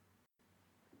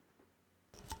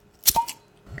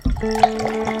Hello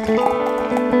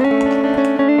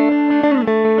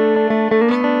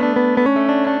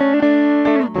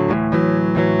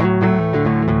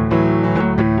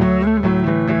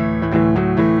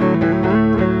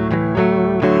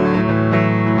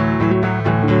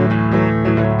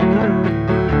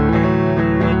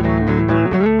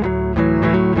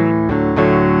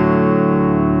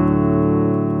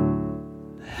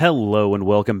and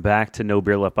welcome back to No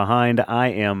Beer Left Behind. I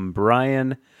am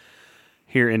Brian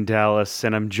here in Dallas,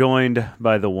 and I'm joined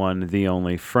by the one, the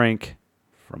only Frank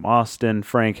from Austin.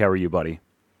 Frank, how are you, buddy?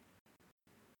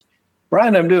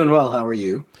 Brian, I'm doing well. How are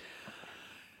you?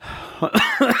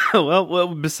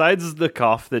 well, besides the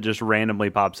cough that just randomly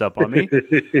pops up on me,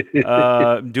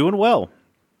 doing well.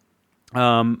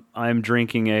 I'm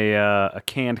drinking a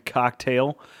canned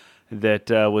cocktail that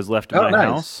was left in my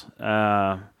house.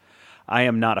 I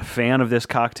am not a fan of this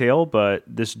cocktail, but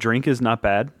this drink is not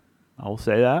bad. I will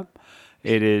say that.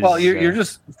 It is. Well, you're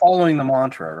just following the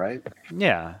mantra, right?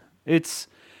 Yeah. It's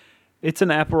an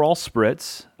Aperol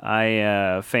Spritz.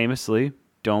 I famously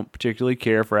don't particularly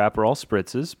care for Aperol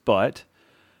Spritzes, but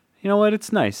you know what?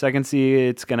 It's nice. I can see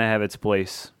it's going to have its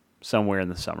place somewhere in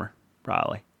the summer,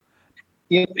 probably.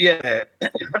 Yeah.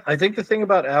 I think the thing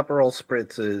about Aperol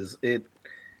Spritz is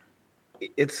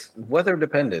it's weather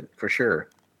dependent for sure.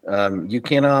 You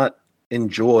cannot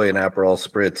enjoy an Aperol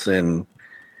Spritz in,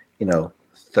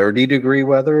 30-degree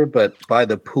weather, but by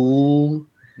the pool,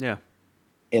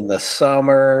 in the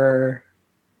summer,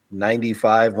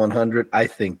 95, 100, I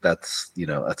think that's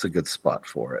a good spot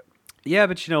for it. Yeah,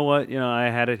 but you know what? I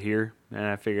had it here, and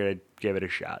I figured I'd give it a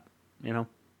shot,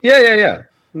 Yeah.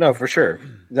 No, for sure.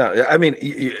 No, I mean,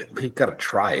 you got to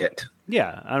try it.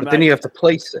 Yeah. But then you have to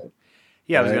place it.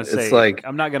 Yeah, I was gonna say, it's like,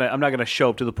 I'm not gonna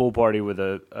show up to the pool party with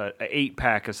a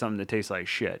 8-pack of something that tastes like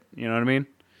shit. You know what I mean?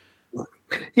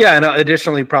 Yeah, and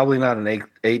additionally, probably not an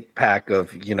 8-pack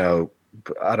of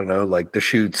I don't know, like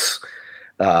Deschutes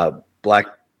Black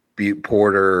Butte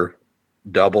Porter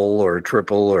double or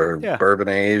triple or bourbon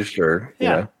aged or you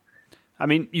know. I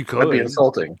mean, you could. That'd be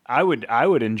insulting. I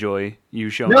would enjoy you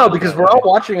showing. No, because we're all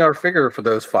watching our figure for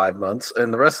those 5 months,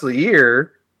 and the rest of the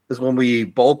year is when we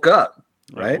bulk up.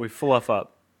 Right, we fluff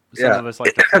up. Some of us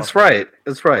like to That's right.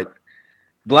 That's right.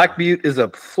 Black Butte is a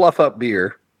fluff up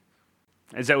beer.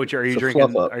 Is that what are you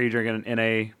drinking? Are you drinking an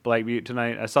NA Black Butte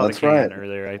tonight? I saw the can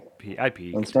earlier. I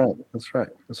peeked. That's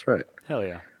right. Hell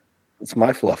yeah. It's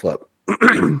my fluff up.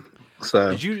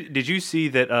 So did you see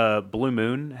that Blue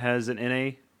Moon has an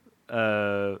NA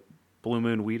Blue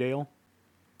Moon wheat ale?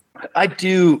 I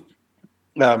do,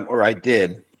 or I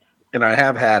did, and I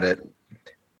have had it.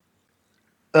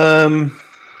 How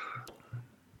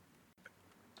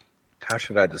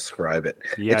should I describe it?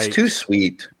 It's too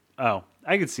sweet. Oh,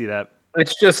 I could see that.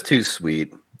 It's just too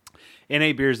sweet.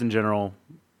 NA beers in general,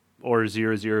 or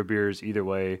 0.0 beers, either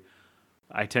way,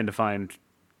 I tend to find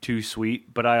too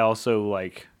sweet. But I also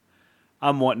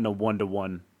I'm wanting a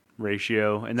 1-to-1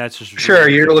 ratio, and that's just sure.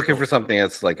 Really you're looking for something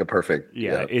that's like a perfect.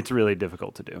 Yeah, it's really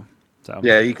difficult to do. So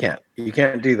yeah, you can't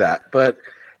do that. But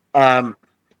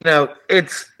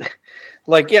it's.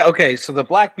 Okay, so the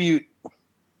Black Butte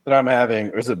that I'm having,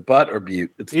 or is it Butte or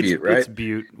Butte? It's Butte, right? It's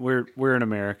Butte. We're in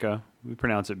America. We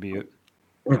pronounce it Butte.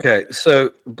 Okay,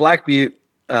 so Black Butte,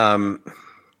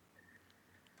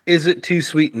 is it too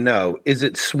sweet? No. Is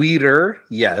it sweeter?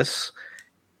 Yes.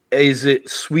 Is it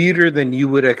sweeter than you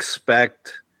would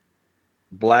expect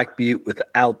Black Butte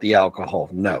without the alcohol?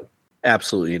 No,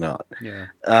 absolutely not. Yeah.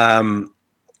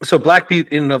 So Black Butte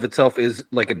in and of itself is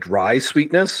like a dry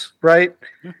sweetness, right?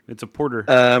 Yeah, it's a porter.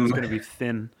 It's going to be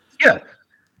thin. Yeah.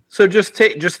 So just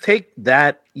take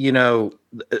that,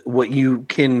 what you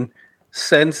can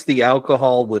sense the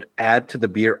alcohol would add to the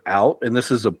beer out, and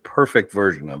this is a perfect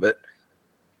version of it.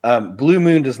 Blue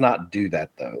Moon does not do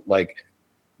that though. Like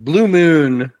Blue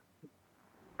Moon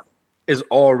is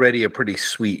already a pretty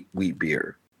sweet wheat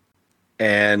beer,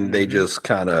 and they just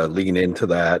kind of lean into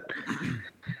that.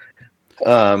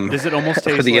 Does it almost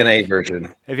taste for the NA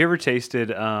version? Have you ever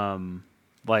tasted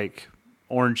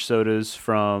orange sodas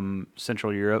from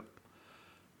Central Europe?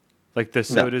 Like the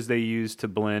sodas they use to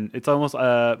blend. It's almost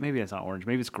maybe it's not orange.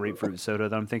 Maybe it's grapefruit soda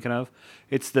that I'm thinking of.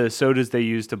 It's the sodas they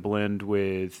use to blend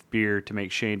with beer to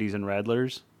make shandies and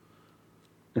radlers.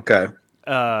 Okay.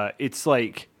 It's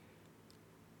like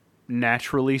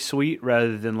naturally sweet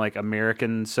rather than like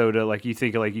American soda. Like you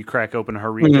think like you crack open a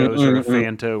Jarritos or a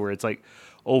Fanta where it's like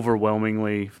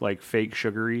overwhelmingly like fake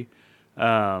sugary.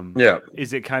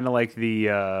 Is it kind of like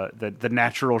the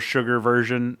natural sugar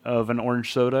version of an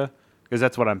orange soda? Because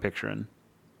that's what I'm picturing.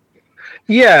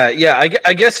 Yeah.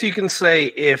 I guess you can say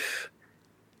if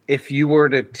you were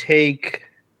to take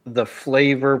the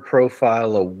flavor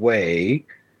profile away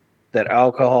that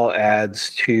alcohol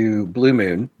adds to Blue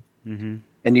Moon,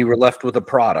 and you were left with a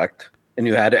product, and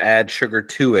you had to add sugar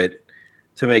to it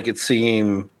to make it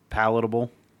seem palatable.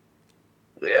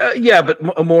 Yeah,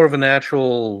 but more of a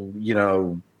natural,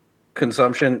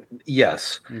 consumption.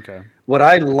 Yes. Okay. What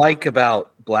I like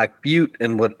about Black Butte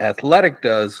and what Athletic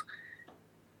does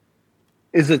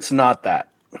is it's not that.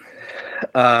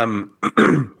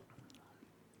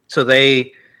 So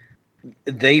they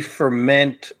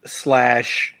ferment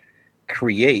 /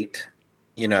 create,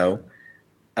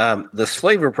 this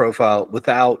flavor profile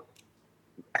without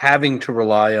having to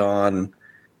rely on,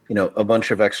 a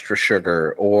bunch of extra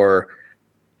sugar or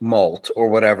malt or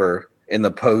whatever in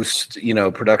the post,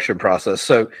 production process.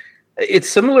 So it's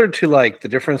similar to like the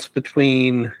difference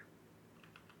between,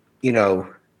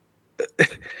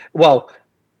 well,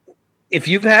 if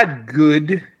you've had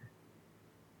good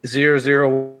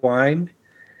 0.0 wine,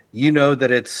 you know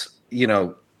that it's,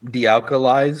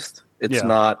 dealkalized. It's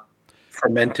not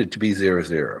fermented to be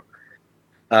 0.0.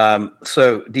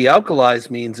 So dealkalized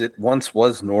means it once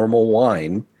was normal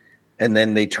wine, and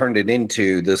then they turned it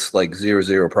into this like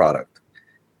 0.0 product.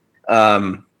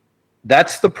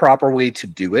 That's the proper way to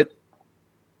do it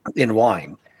in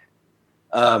wine,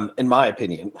 in my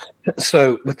opinion.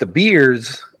 So with the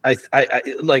beers, I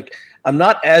like, I'm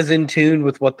not as in tune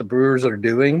with what the brewers are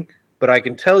doing, but I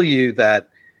can tell you that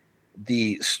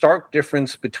the stark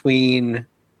difference between,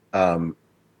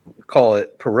 call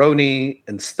it Peroni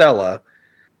and Stella,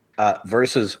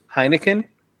 versus Heineken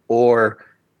or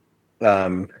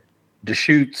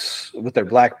Deschutes with their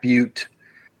Black Butte,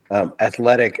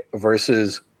 Athletic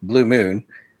versus Blue Moon,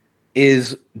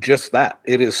 is just that.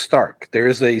 It is stark. There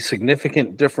is a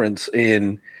significant difference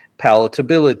in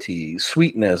palatability,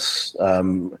 sweetness,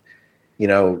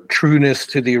 trueness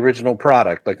to the original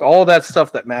product. Like all that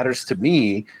stuff that matters to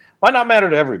me might not matter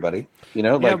to everybody.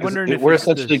 We're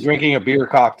essentially drinking a beer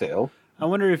cocktail. I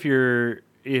wonder if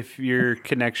your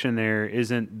connection there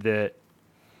isn't that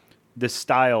the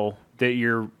style that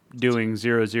you're doing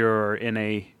 0.0 or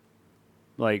NA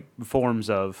like forms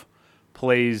of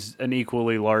plays an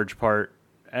equally large part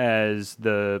as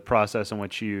the process in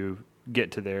which you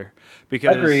get to there.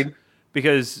 Agreed.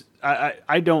 Because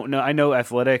I don't know. I know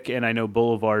Athletic and I know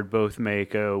Boulevard both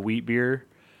make a wheat beer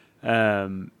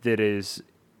that is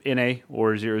NA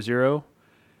or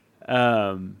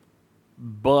 0.0.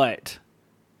 But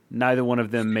neither one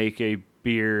of them make a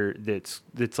beer that's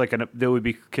like that would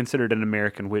be considered an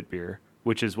American wit beer,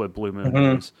 which is what Blue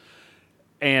Moon is.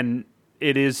 And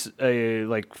it is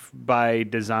by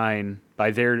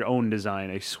their own design,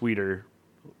 a sweeter,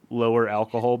 lower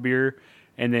alcohol beer,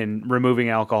 and then removing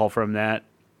alcohol from that.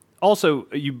 Also,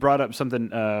 you brought up something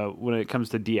when it comes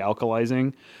to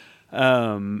dealkalizing.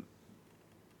 In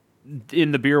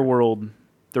the beer world,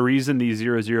 the reason these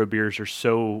 0.0 beers are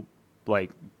so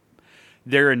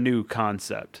they're a new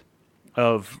concept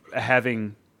of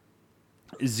having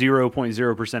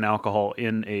 0.0% alcohol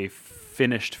in a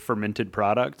finished fermented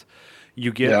product.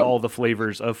 You get all the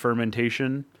flavors of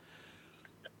fermentation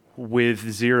with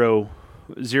zero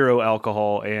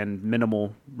alcohol and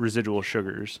minimal residual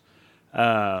sugars,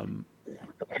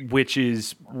 which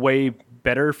is way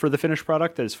better for the finished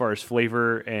product as far as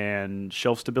flavor and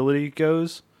shelf stability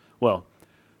goes. Well,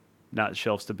 not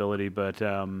shelf stability, but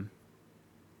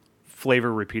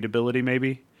flavor repeatability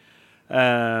maybe.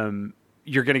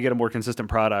 You're going to get a more consistent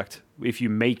product if you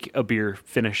make a beer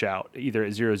finish out, either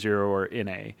at 0.0 or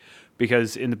NA.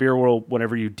 Because in the beer world,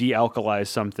 whenever you dealkalize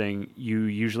something, you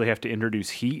usually have to introduce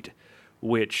heat,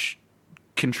 which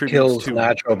contributes to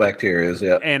natural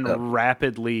bacteria, and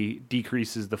rapidly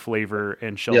decreases the flavor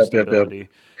and shelf stability.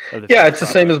 Of the it's the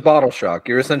same as bottle shock.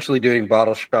 You're essentially doing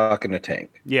bottle shock in a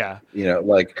tank. Yeah.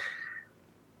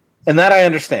 And that I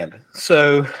understand.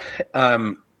 So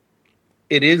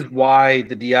it is why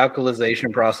the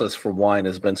dealkalization process for wine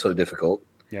has been so difficult.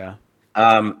 Yeah.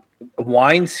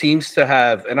 Wine seems to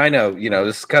have, and I know,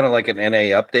 this is kind of like an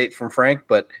NA update from Frank,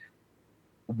 but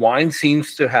wine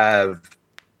seems to have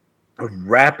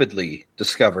rapidly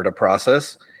discovered a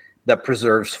process that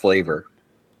preserves flavor,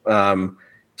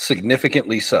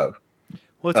 significantly so.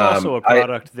 Well, it's also a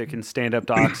product that can stand up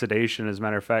to oxidation. As a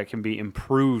matter of fact, can be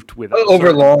improved with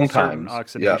over long time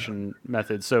oxidation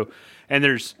methods. So, and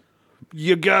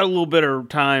you got a little bit of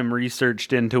time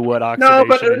researched into what oxidation.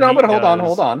 But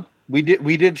hold on. We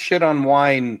did shit on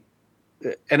wine,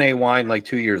 NA wine, like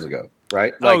 2 years ago,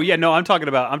 right? I'm talking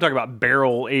about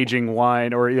barrel aging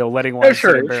wine or letting wine.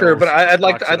 Sure. But I'd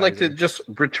like to just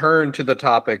return to the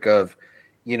topic of,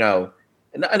 and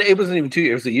it wasn't even 2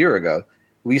 years; it was a year ago.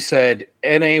 We said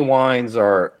NA wines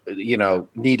are,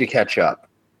 need to catch up.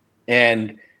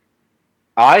 And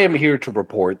I am here to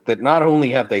report that not only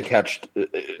have they catched up,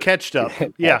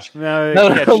 not catched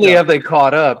only up. have they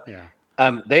caught up, Yeah.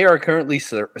 they are currently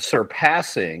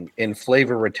surpassing in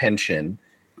flavor retention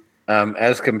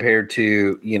as compared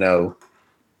to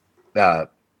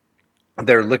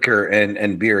their liquor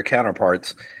and beer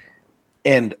counterparts.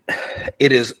 And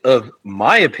it is of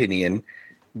my opinion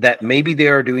that maybe they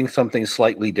are doing something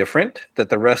slightly different that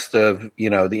the rest of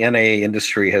the NA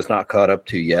industry has not caught up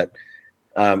to yet.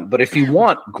 But if you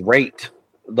want great,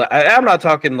 I'm not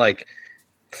talking like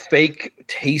fake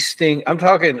tasting. I'm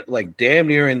talking like damn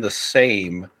near in the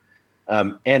same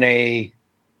NA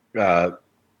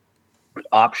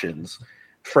options.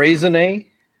 Freycinet,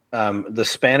 the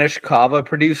Spanish cava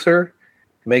producer,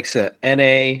 makes a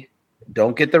NA.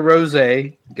 Don't get the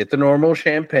rosé, get the normal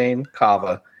champagne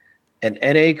cava, an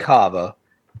NA cava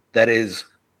that is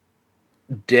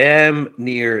damn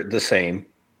near the same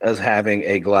as having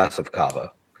a glass of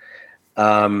cava.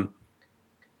 Some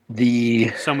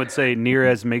would say near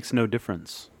as makes no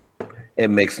difference. It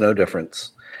makes no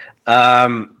difference.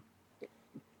 There's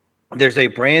a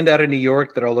brand out of New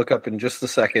York that I'll look up in just a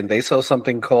second. They sell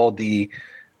something called the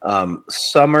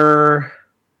Summer.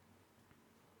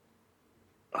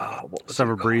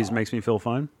 Summer Breeze makes me feel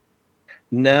fine.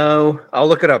 No, I'll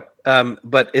look it up.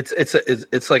 But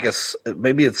it's like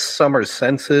maybe it's Summer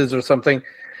Senses or something.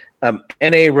 NA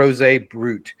Rosé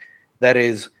Brut, that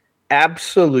is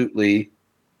absolutely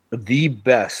the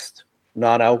best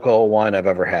non-alcohol wine I've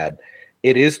ever had.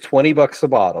 It is $20 a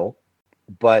bottle,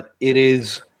 but it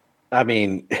is. I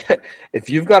mean, if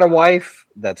you've got a wife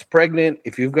that's pregnant,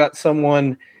 if you've got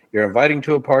someone you're inviting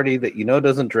to a party that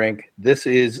doesn't drink, this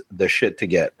is the shit to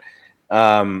get.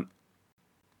 Let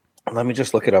me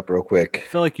just look it up real quick. I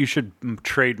feel like you should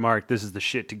trademark "this is the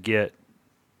shit to get,"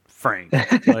 Frank.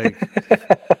 Like,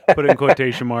 put it in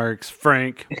quotation marks,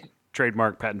 Frank.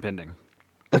 Trademark, patent pending.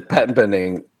 Patent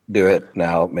pending. Do it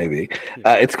now, maybe.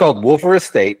 It's called Wolfer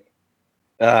Estate,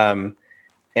 and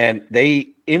they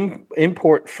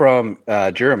import from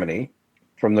Germany,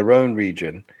 from the Rhone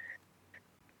region,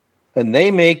 and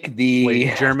they make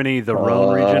the Germany, the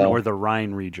Rhone region, or the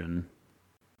Rhine region?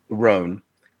 Rhone.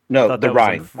 No, the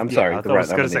Rhine. I'm sorry. I was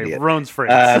going to say Rhone's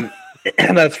France.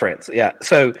 And that's France. Yeah.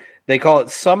 So they call it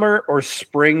summer or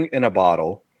spring in a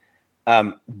bottle.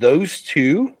 Those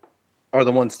two are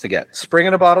the ones to get. Spring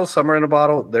in a bottle, summer in a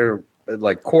bottle. They're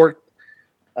like cork,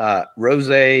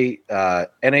 rosé,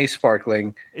 NA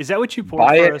sparkling. Is that what you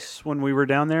poured for us when we were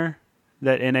down there?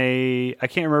 That NA, I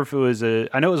can't remember if it was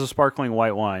I know it was a sparkling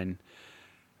white wine.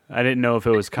 I didn't know if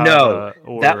it was cava.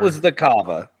 No, that was the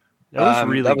cava. That was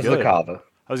really good. That was the cava.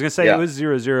 I was going to say it was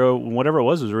 0.0. Whatever it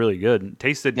was really good. It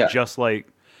tasted just like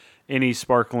any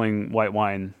sparkling white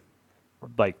wine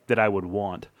like that I would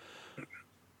want.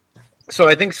 So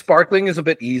I think sparkling is a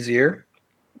bit easier,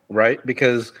 right?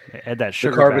 Because add that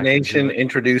sugar, the carbonation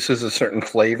introduces a certain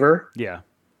flavor. Yeah.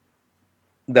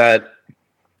 That,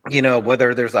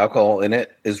 whether there's alcohol in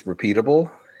it is repeatable.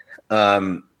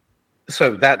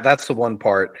 So that's the one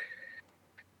part.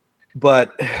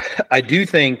 But I do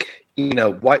think,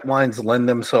 white wines lend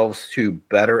themselves to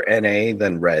better NA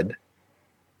than red.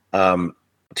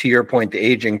 To your point, the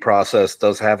aging process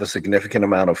does have a significant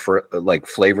amount of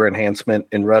flavor enhancement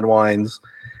in red wines.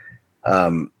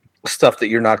 Stuff that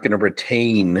you're not going to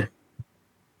retain,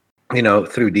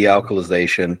 through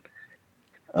dealcoholization.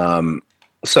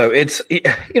 So it's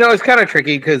kind of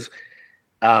tricky because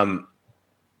I'm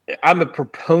a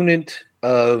proponent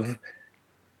of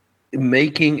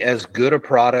making as good a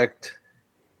product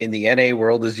in the NA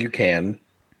world as you can,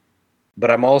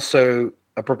 but I'm also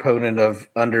a proponent of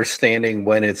understanding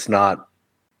when it's not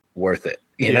worth it.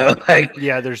 You know,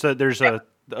 there's a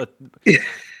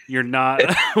you're not.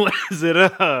 Is it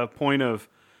a point of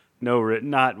no?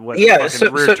 Not what? Yeah. So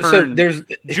there's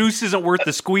juice isn't worth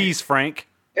the squeeze, Frank.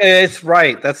 It's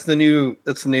right. That's the new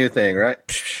thing, right?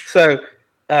 So,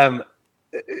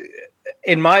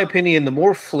 in my opinion, the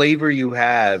more flavor you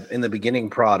have in the beginning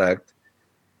product,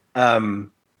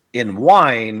 in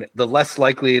wine, the less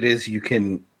likely it is you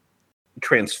can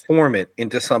transform it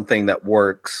into something that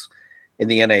works in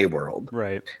the NA world.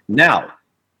 Right. Now,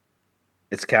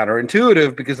 it's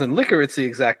counterintuitive because in liquor, it's the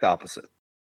exact opposite.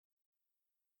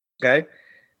 Okay?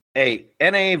 A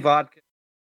NA vodka,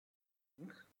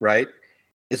 right,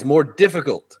 is more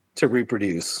difficult to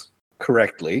reproduce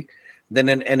correctly than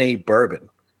an NA bourbon,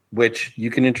 which you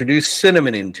can introduce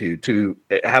cinnamon into to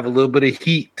have a little bit of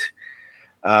heat.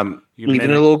 Even a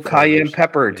little cayenne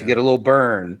pepper to get a little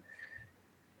burn.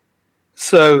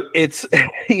 So it's,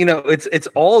 it's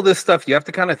all this stuff. You have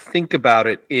to kind of think about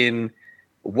it in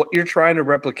what you're trying to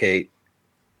replicate.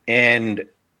 And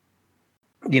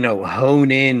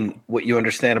hone in what you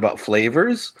understand about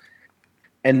flavors,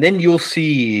 and then you'll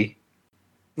see,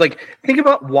 like, think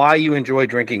about why you enjoy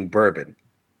drinking bourbon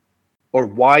or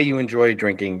why you enjoy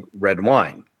drinking red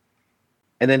wine.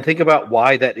 And then think about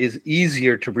why that is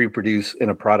easier to reproduce in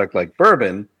a product like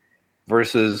bourbon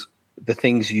versus the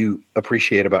things you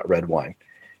appreciate about red wine.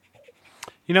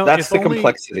 That's the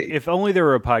complexity. If only there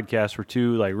were a podcast where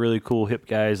two like really cool hip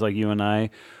guys like you and I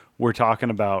were talking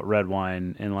about red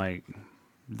wine and like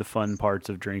the fun parts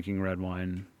of drinking red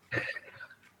wine.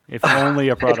 If only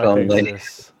a product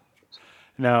exists.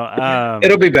 No,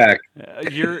 it'll be back.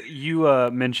 You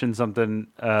mentioned something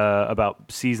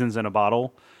about seasons in a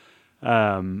bottle,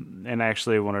 and I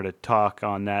actually wanted to talk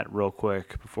on that real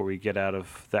quick before we get out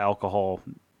of the alcohol,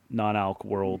 non-alc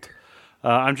world.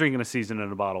 I'm drinking a season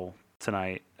in a bottle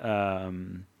tonight.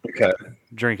 Okay.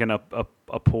 Drinking a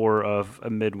pour of a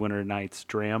Midwinter Nights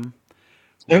Dram.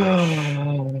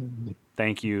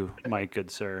 Thank you, my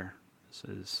good sir.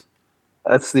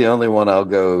 That's the only one I'll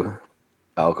go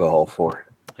alcohol for.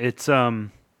 It's so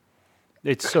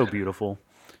beautiful.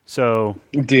 So,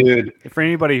 dude, for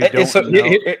anybody who don't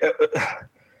know,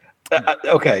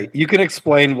 okay, you can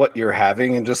explain what you're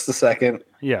having in just a second.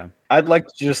 Yeah, I'd like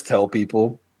to just tell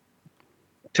people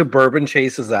to bourbon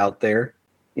chasers out there,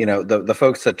 the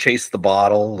folks that chase the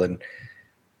bottle, and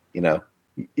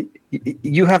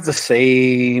you have the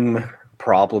same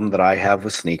problem that I have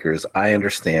with sneakers. I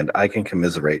understand. I can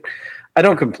commiserate. I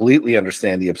don't completely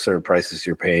understand the absurd prices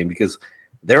you're paying, because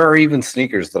there are even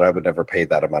sneakers that I would never pay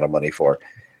that amount of money for.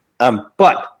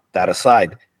 But that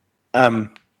aside,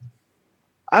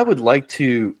 I would like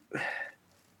to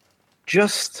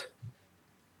just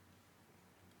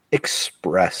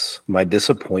express my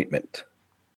disappointment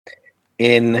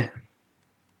in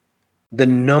the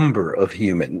number of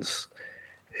humans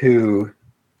who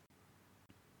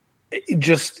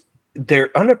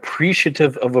they're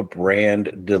unappreciative of a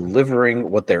brand delivering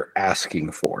what they're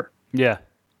asking for. Yeah.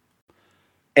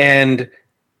 And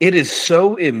it is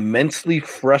so immensely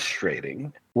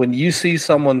frustrating when you see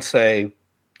someone say,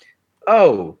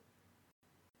 oh,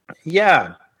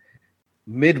 yeah,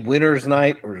 Midwinter's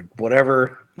Night or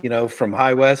whatever, from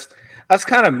High West, that's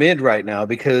kind of mid right now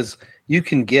because you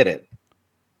can get it.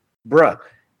 Bruh,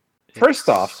 first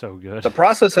off, so good. The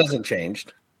process hasn't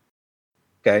changed.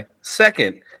 Okay.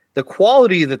 Second, the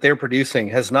quality that they're producing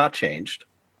has not changed.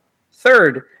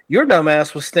 Third, your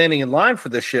dumbass was standing in line for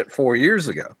this shit 4 years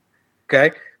ago.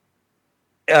 Okay.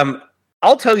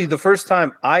 I'll tell you, the first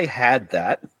time I had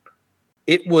that,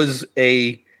 it was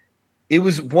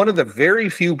one of the very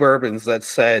few bourbons that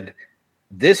said,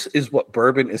 this is what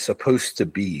bourbon is supposed to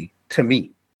be to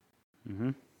me. Mm-hmm.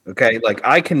 Okay. Like,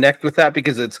 I connect with that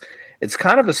because it's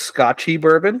kind of a scotchy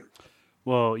bourbon.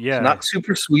 Well, yeah, it's not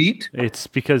super sweet. It's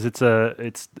because it's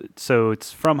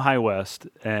from High West,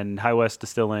 and High West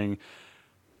Distilling.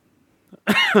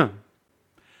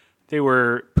 They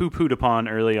were poo-pooed upon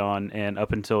early on and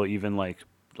up until even like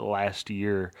last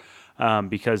year,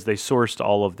 because they sourced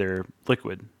all of their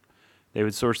liquid. They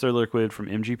would source their liquid from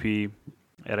MGP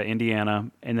out of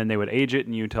Indiana, and then they would age it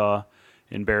in Utah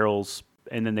in barrels,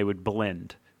 and then they would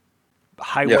blend.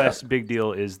 High West big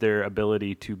deal is their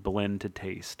ability to blend to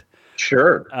taste.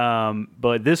 Sure.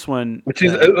 But this one,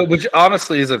 which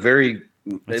honestly is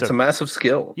it's a massive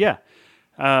skill. Yeah.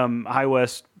 High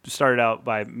West started out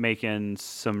by making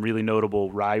some really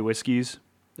notable rye whiskeys.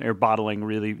 They're bottling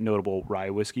really notable rye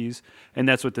whiskeys, and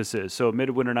that's what this is. So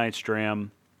Midwinter Nights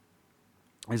Dram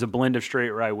is a blend of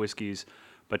straight rye whiskeys,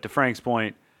 but to Frank's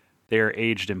point, they are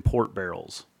aged in port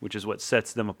barrels, which is what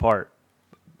sets them apart.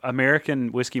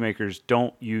 American whiskey makers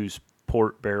don't use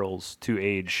port barrels to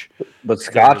age, but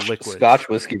Scotch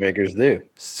whiskey makers do.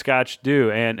 Scotch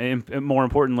do, and more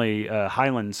importantly,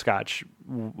 Highland Scotch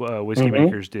whiskey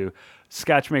makers do.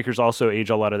 Scotch makers also age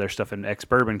a lot of their stuff in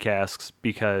ex-bourbon casks,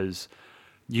 because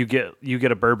you get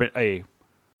a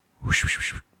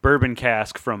bourbon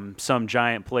cask from some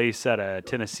giant place out of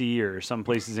Tennessee or some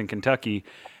places in Kentucky,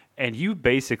 and you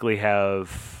basically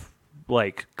have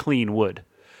like clean wood.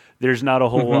 There's not a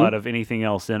whole lot of anything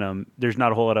else in them. There's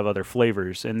not a whole lot of other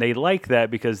flavors. And they like that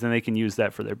because then they can use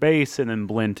that for their base and then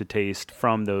blend to taste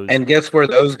from those. And guess where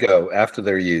those go after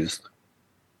they're used?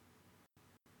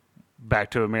 Back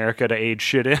to America to age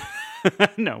shit in.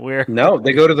 No,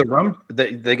 they go to the rum.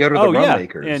 They go to the rum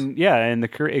makers. And in the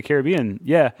Caribbean.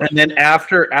 Yeah. And then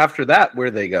after that,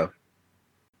 where they go?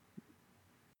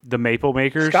 The maple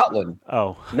makers? Scotland.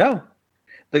 Oh. No.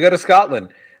 They go to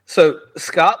Scotland. So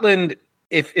Scotland,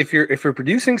 if you're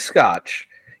producing Scotch,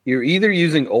 you're either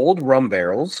using old rum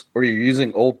barrels or you're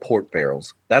using old port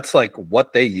barrels. That's like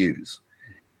what they use.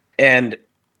 And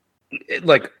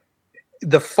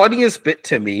the funniest bit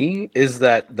to me is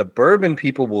that the bourbon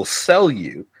people will sell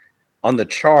you on the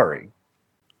charring.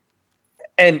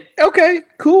 And okay,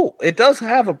 cool. It does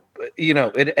have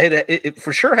it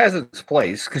for sure has its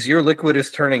place because your liquid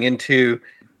is turning into,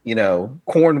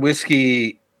 corn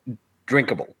whiskey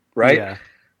drinkable, right? Yeah.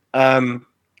 And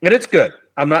it's good.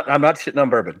 I'm not shitting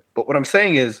on bourbon, but what I'm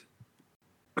saying is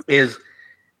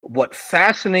what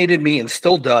fascinated me and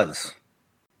still does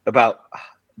about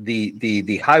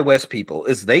the High West people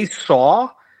is they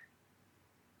saw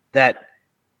that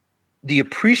the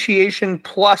appreciation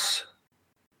plus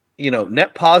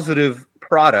net positive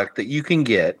product that you can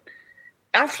get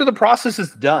after the process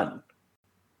is done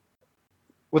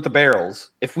with the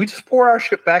barrels. If we just pour our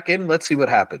shit back in, let's see what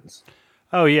happens.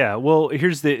 Oh yeah. Well,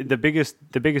 here's the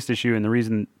biggest issue, and the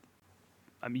reason.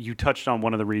 I mean, you touched on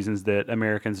one of the reasons that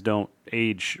Americans don't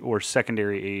age or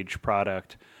secondary age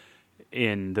product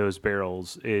in those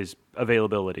barrels is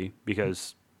availability,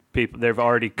 because people they've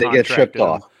already contracted. Get shipped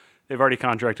off. They've already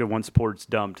contracted. Once port's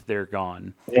dumped, they're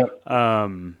gone. Yeah.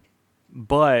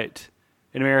 But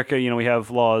in America, we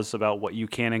have laws about what you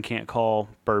can and can't call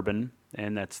bourbon,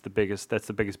 and that's the biggest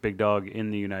big dog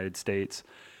in the United States.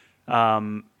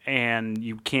 And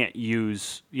you have to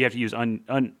use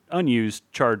unused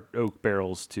charred oak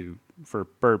barrels for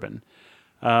bourbon.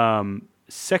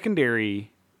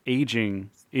 Secondary aging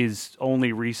is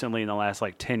only recently in the last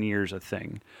 10 years a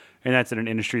thing, and that's in an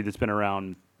industry that's been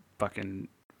around fucking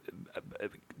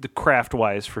the craft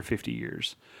wise for 50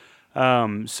 years.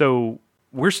 So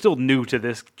we're still new to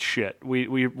this shit.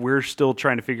 We're still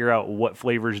trying to figure out what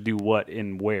flavors do what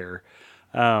and where.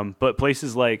 But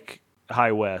places like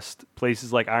High West,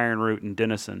 places like Iron Root and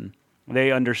Denison,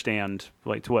 they understand,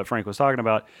 to what Frank was talking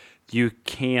about, you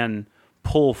can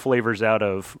pull flavors out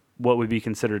of what would be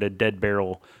considered a dead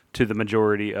barrel to the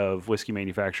majority of whiskey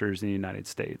manufacturers in the United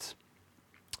States.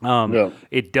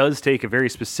 It does take a very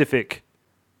specific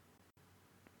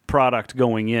product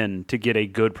going in to get a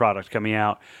good product coming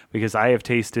out, because I have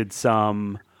tasted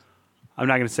some, I'm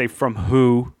not going to say from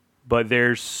who, but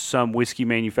there's some whiskey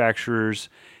manufacturers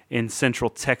in Central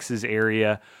Texas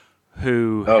area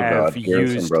who have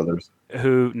used Brothers.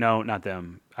 No, not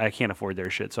them. I can't afford their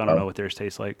shit, so I don't know what theirs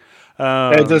tastes like.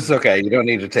 It's okay. You don't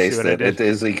need to taste it. It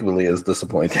is equally as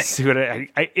disappointing. See what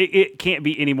it can't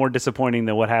be any more disappointing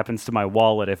than what happens to my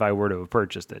wallet if I were to have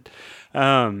purchased it.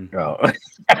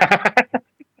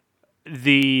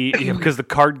 Because the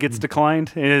card gets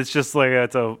declined, and it's just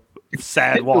it's a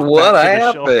sad walk.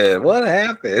 What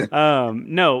happened?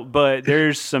 No, but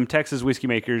there's some Texas whiskey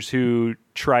makers who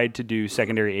tried to do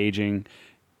secondary aging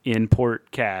in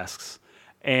port casks,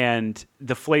 and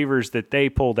the flavors that they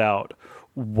pulled out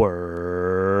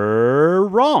were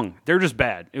wrong. They're just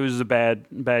bad. It was a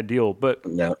bad deal. But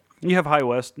you have High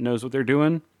West knows what they're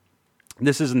doing.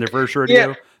 This isn't their first rodeo.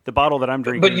 Yeah. The bottle that I'm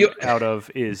drinking out of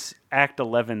is Act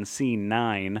 11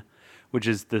 C9, which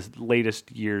is the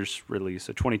latest year's release,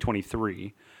 so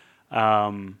 2023.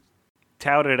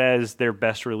 Touted as their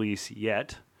best release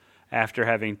yet, after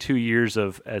having 2 years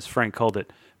of, as Frank called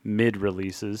it,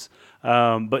 mid-releases,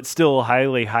 but still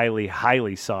highly, highly,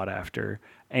 highly sought after.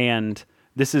 And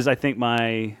this is, I think,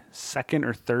 my second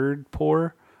or third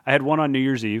pour. I had one on New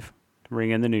Year's Eve to bring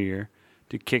in the new year,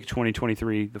 to kick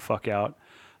 2023 the fuck out.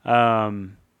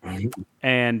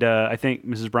 And I think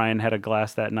Mrs. Bryan had a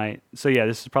glass that night. So yeah,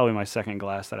 this is probably my second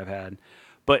glass that I've had.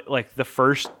 But the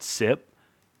first sip,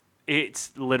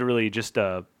 it's literally just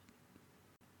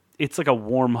it's like a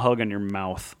warm hug on your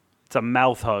mouth. It's a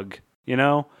mouth hug,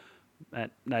 That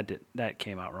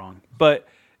came out wrong. But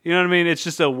you know what I mean? It's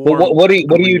just a warm. What are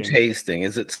you tasting?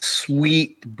 Is it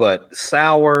sweet but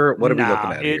sour? What are we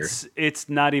looking at here? It's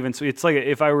not even sweet. It's like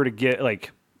if I were to get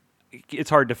it's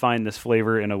hard to find this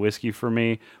flavor in a whiskey for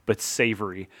me, but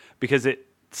savory, because it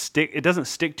doesn't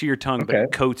stick to your tongue, but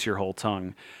it coats your whole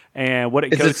tongue. And what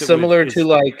it is coats it similar to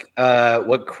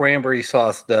what cranberry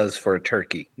sauce does for a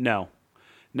turkey? No,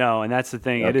 and that's the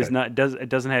thing. It is not. It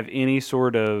doesn't have any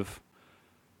sort of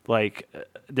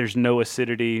there's no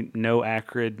acidity, no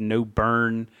acrid, no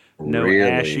burn, no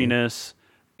ashiness.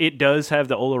 It does have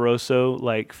the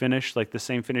Oloroso finish, the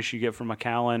same finish you get from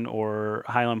Macallan or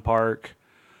Highland Park.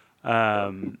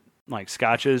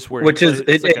 Scotches, where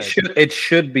it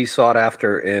should be sought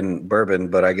after in bourbon,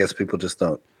 but I guess people just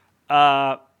don't.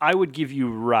 I would give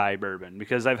you rye bourbon,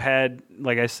 because I've had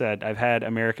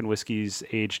American whiskeys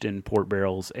aged in port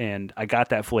barrels, and I got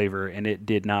that flavor, and it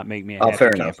did not make me a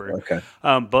happy camper. Okay.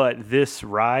 But this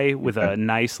rye with a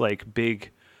nice big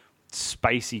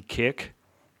spicy kick,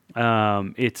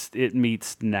 it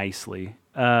meets nicely.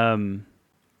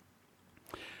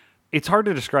 It's hard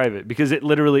to describe it because it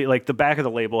literally, like, the back of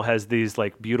the label has these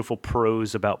like beautiful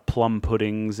prose about plum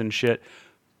puddings and shit.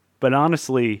 But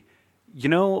honestly, I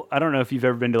don't know if you've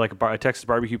ever been to like a Texas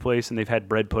barbecue place and they've had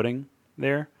bread pudding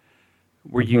there,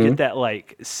 where you get that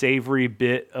like savory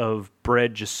bit of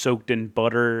bread just soaked in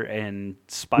butter and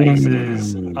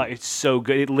spices. It's so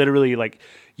good. It literally, like,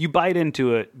 you bite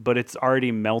into it, but it's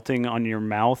already melting on your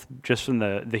mouth just from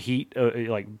the heat,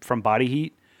 like from body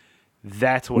heat.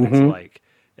 That's what it's like.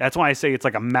 That's why I say it's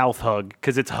like a mouth hug,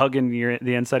 because it's hugging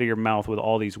the inside of your mouth with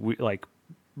all these like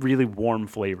really warm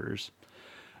flavors.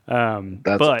 That's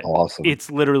awesome.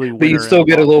 It's literally. But you still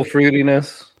get a little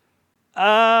fruitiness.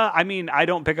 I mean, I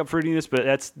don't pick up fruitiness, but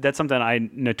that's something I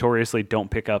notoriously don't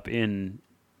pick up in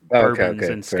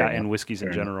bourbons and whiskeys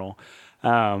in general.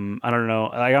 I don't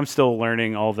know. Like, I'm still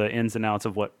learning all the ins and outs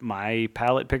of what my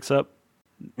palate picks up.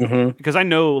 Because I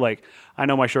know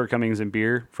my shortcomings in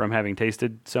beer from having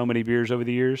tasted so many beers over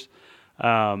the years.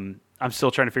 I'm still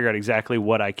trying to figure out exactly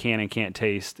what I can and can't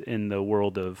taste in the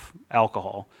world of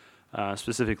alcohol,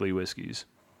 specifically whiskeys.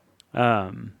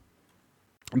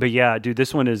 But yeah, dude,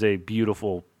 this one is a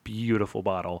beautiful, beautiful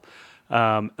bottle.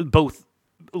 Both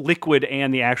liquid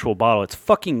and the actual bottle. It's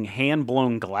fucking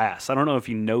hand-blown glass. I don't know if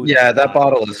you know that. Yeah, that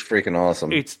bottle is freaking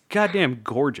awesome. It's goddamn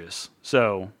gorgeous.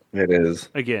 So it is.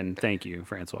 Again, thank you,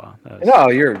 Francois. No,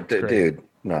 you're dude.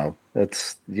 No,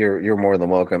 you're more than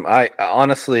welcome. I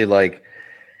honestly like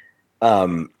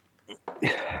that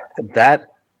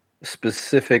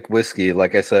specific whiskey.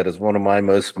 Like I said, is one of my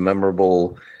most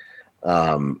memorable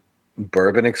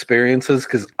bourbon experiences,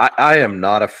 because I am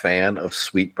not a fan of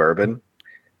sweet bourbon.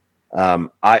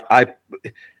 I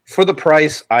for the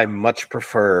price, I much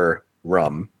prefer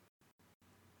rum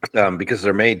because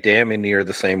they're made damn near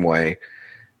the same way.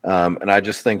 And I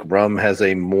just think rum has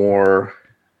a more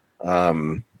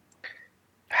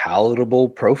palatable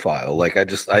profile. Like,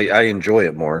 I enjoy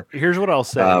it more. Here's what I'll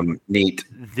say. Neat.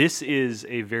 This is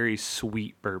a very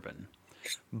sweet bourbon.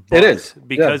 It is.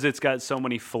 Because it's got so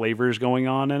many flavors going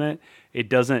on in it, it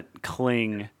doesn't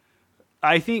cling.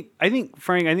 I think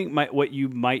Frank, what you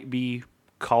might be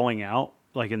calling out,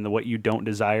 like in what you don't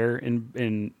desire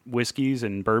in whiskeys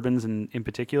and bourbons in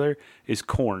particular, is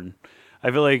corn. I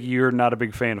feel like you're not a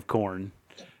big fan of corn.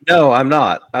 No, I'm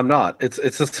not.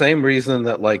 It's the same reason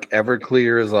that like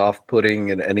Everclear is off-putting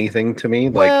in anything to me.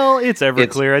 Like, well, it's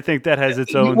Everclear. I think that has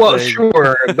its own. Well, thing.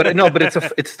 Sure, but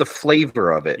it's the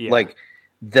flavor of it. Yeah. Like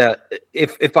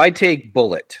if I take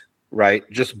Bullet, right,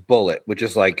 just Bullet, which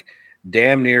is like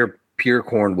damn near pure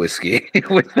corn whiskey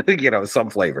with some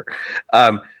flavor.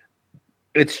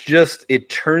 It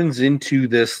turns into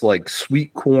this like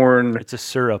sweet corn. It's a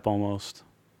syrup almost.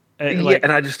 Yeah,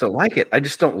 and I just don't like it. I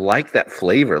just don't like that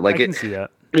flavor. Like, I can see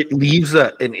that. It leaves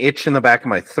an itch in the back of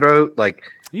my throat. Like,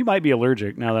 you might be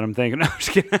allergic now that I'm thinking. No, I'm just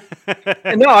kidding.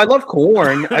 No, I love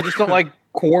corn. I just don't like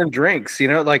corn drinks.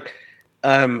 Like,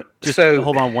 just so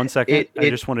hold on one second.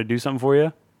 I just want to do something for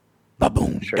you.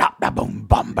 Ba-boom, sure. Ba-boom,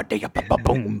 ba-ba-dee,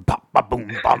 ba-boom,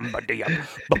 ba-boom, ba-ba-dee,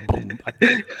 ba-boom.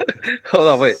 Hold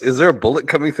on, wait. Is there a bullet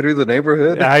coming through the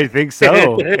neighborhood? I think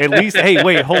so. At least, hey,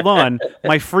 wait, hold on.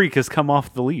 My freak has come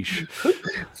off the leash.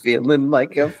 Feeling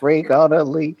like a freak on a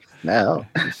leash now.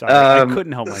 Sorry, I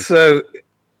couldn't help myself.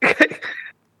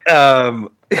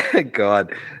 So,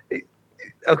 God.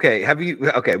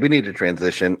 Okay, we need to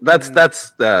transition. That's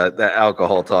the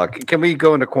alcohol talk. Can we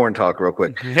go into corn talk real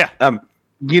quick? Yeah.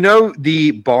 The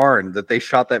barn that they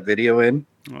shot that video in?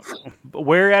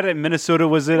 Where at in Minnesota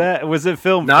was it at? Was it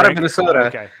filmed? Not Frank? in Minnesota. Oh,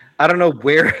 okay. I don't know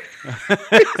where.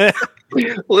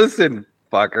 Listen,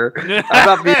 fucker. I'm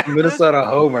not being a Minnesota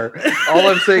homer. All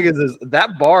I'm saying is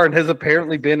that barn has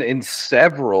apparently been in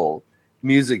several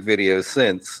music videos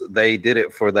since they did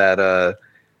it for that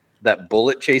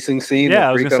bullet chasing scene. Yeah,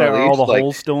 I was going to say, are all the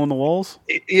holes still in the walls?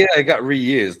 It got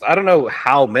reused. I don't know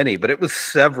how many, but it was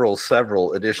several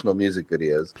additional music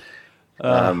videos,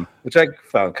 which I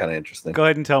found kind of interesting. Go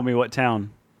ahead and tell me what town.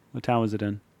 What town was it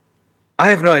in? I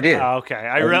have no idea. Oh, okay,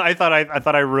 I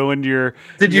thought I ruined your.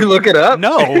 Did you look it up?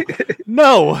 No.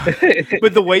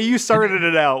 But the way you started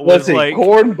it out was like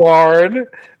corn barn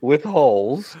with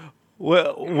holes.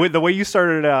 Well, with the way you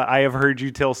started out, I have heard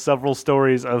you tell several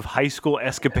stories of high school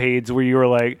escapades where you were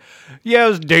like, yeah, I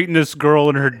was dating this girl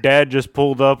and her dad just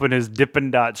pulled up in his Dippin'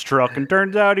 Dots truck and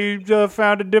turns out he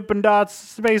found a Dippin' Dots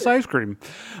space ice cream.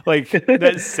 Like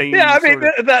that same Yeah, I mean,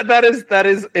 that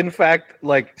is in fact,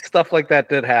 like, stuff like that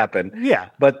did happen. Yeah.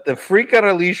 But the Freak on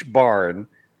a Leash barn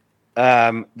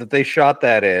that they shot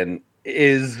that in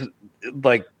is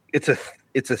like, it's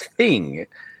it's a thing.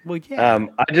 Well, yeah.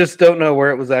 I just don't know where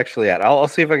it was actually at. I'll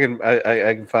see if I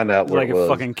can find out where Like it a was.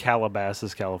 fucking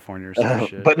Calabasas, California, or some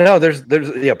shit. But no, there's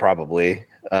yeah, probably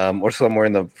or somewhere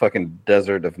in the fucking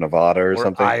desert of Nevada or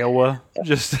something. Iowa,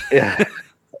 just Yeah.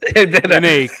 And then in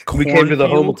a we came to the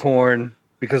home of cornfield. corn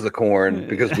because of corn,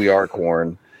 because we are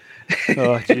corn.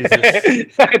 Oh Jesus!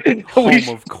 We Home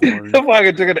of corn.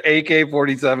 fucking took an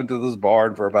AK-47 to this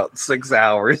barn for about 6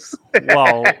 hours.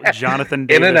 While Jonathan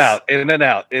Davis In and out, in and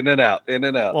out, in and out, in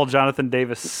and out. While Jonathan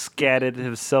Davis scatted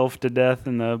himself to death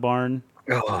in the barn.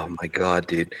 Oh my god,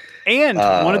 dude! And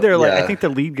one of their yeah. I think the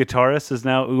lead guitarist is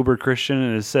now uber Christian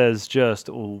and it says just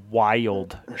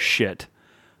wild shit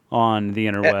on the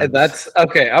interwebs. That's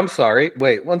okay. I'm sorry.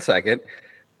 Wait 1 second.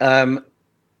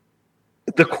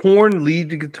 The Korn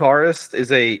lead guitarist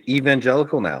is a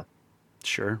evangelical now.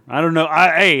 Sure. I don't know.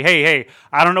 Hey.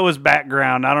 I don't know his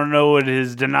background. I don't know what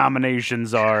his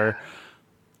denominations are.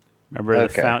 Remember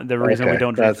the reason we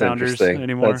don't drink Founders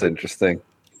anymore? That's interesting.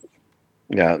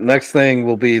 Yeah. Next thing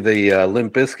will be the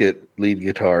Limp Bizkit lead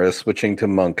guitarist switching to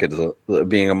monk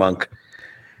being a monk.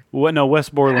 What? No, Wes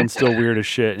Borland's still weird as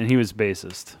shit, and he was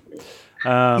bassist.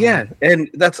 Yeah, and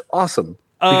that's awesome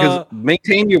because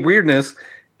maintain your weirdness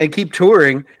and keep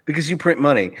touring because you print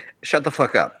money. Shut the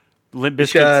fuck up.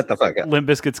 Shut the fuck up. Limp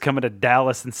Bizkit's coming to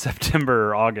Dallas in September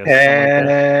or August.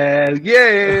 Hell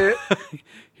yeah.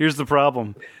 Here's the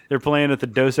problem. They're playing at the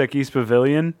Dos Equis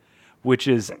Pavilion, which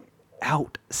is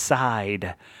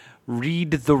outside.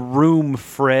 Read the room,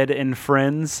 Fred and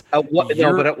friends. But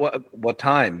at what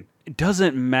time? It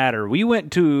doesn't matter. We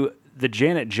went to the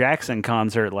Janet Jackson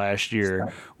concert last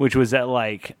year, which was at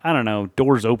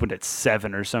doors opened at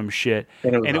 7 or some shit.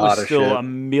 And it was still 1.5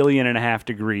 million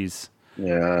degrees.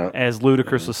 Yeah. As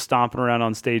Ludacris was stomping around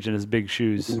on stage in his big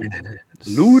shoes.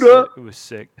 Luda. It was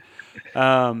sick.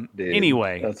 Dude,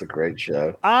 anyway. That's a great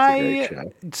show.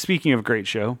 Speaking of great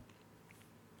show,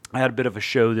 I had a bit of a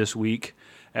show this week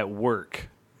at work.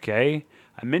 Okay?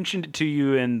 I mentioned it to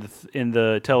you in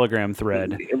the Telegram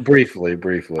thread. Briefly.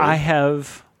 I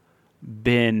have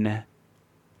been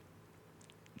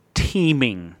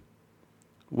teeming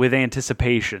with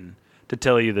anticipation to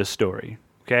tell you this story.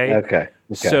 Okay.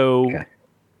 So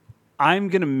I'm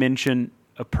going to mention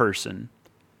a person.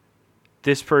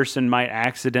 This person might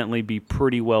accidentally be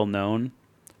pretty well known.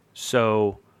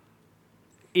 So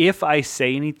if I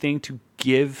say anything to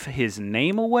give his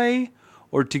name away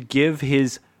or to give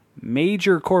his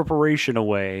major corporation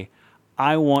away,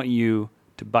 I want you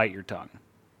to bite your tongue.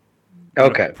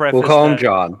 Okay. We'll call him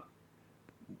John.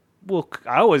 Well,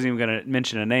 I wasn't even going to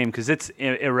mention a name because it's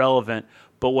irrelevant.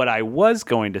 But what I was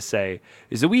going to say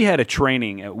is that we had a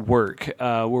training at work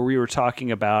where we were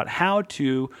talking about how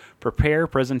to prepare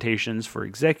presentations for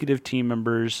executive team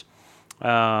members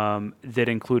that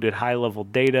included high-level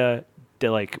data,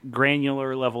 like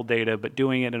granular level data, but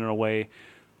doing it in a way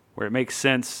where it makes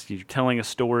sense. You're telling a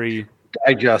story.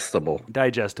 Digestible.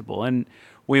 And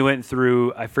we went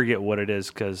through, I forget what it is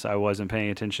because I wasn't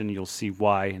paying attention. You'll see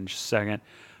why in just a second.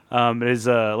 It is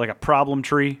like a problem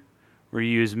tree where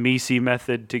you use Mises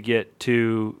method to get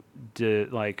to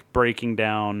like breaking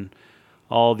down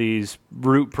all these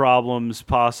root problems,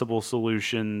 possible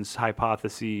solutions,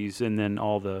 hypotheses, and then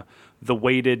all the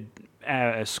weighted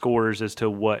scores as to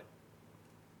what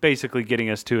basically getting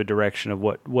us to a direction of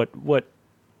what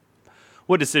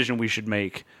decision we should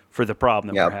make for the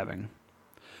problem that we're having.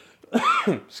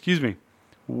 Excuse me.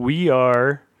 We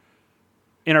are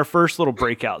in our first little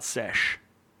breakout sesh.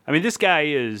 I mean, this guy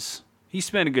he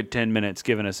spent a good 10 minutes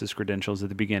giving us his credentials at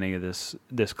the beginning of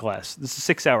this class. This is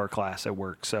a 6-hour class at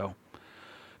work, so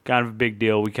kind of a big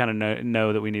deal. We kind of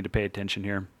know that we need to pay attention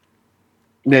here.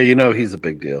 Yeah, he's a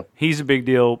big deal. He's a big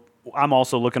deal. I'm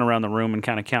also looking around the room and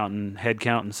kind of head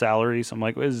counting salaries. I'm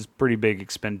like, this is pretty big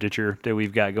expenditure that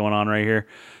we've got going on right here,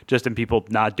 just in people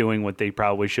not doing what they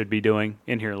probably should be doing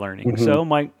in here learning. Mm-hmm. So I'm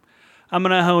like, I'm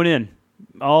going to hone in.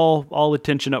 All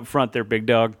attention up front there, big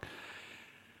dog.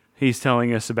 He's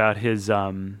telling us about his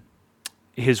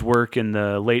work in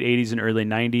the late 80s and early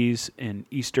 90s in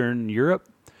Eastern Europe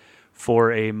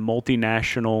for a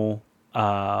multinational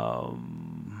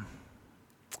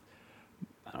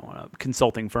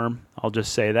consulting firm. I'll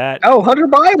just say that. Oh, Hunter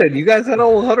Biden. You guys had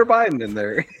old Hunter Biden in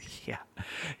there.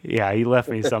 Yeah, he left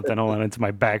me something. Hold on, it's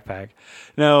my backpack.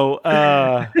 No,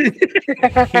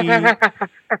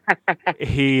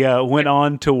 he went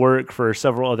on to work for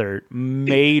several other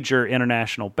major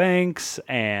international banks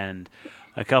and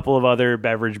a couple of other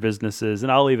beverage businesses,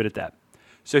 and I'll leave it at that.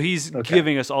 So he's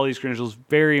giving us all these credentials.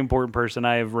 Very important person.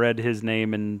 I have read his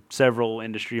name in several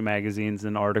industry magazines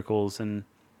and articles, and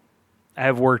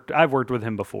I've worked with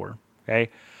him before. Okay.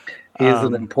 He is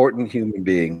an important human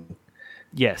being.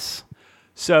 Yes.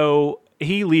 So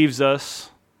he leaves us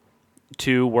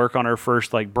to work on our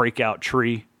first like breakout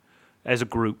tree as a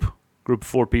group of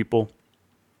 4 people.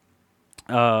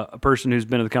 A person who's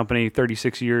been at the company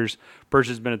 36 years, a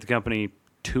person who's been at the company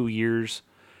 2 years,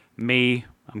 me,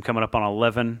 I'm coming up on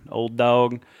 11, old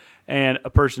dog, and a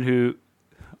person who,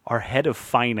 our head of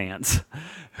finance,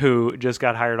 who just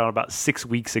got hired on about 6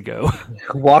 weeks ago.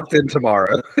 Walked in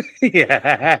tomorrow.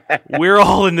 Yeah. We're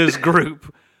all in this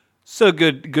group. So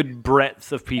good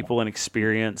breadth of people and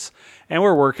experience. And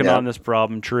we're working on this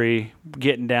problem tree,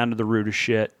 getting down to the root of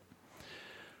shit.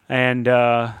 And,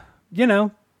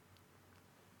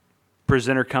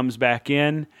 presenter comes back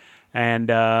in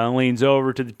and leans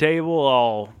over to the table,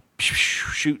 all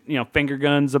shoot, finger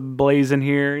guns ablazing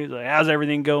here. He's like, how's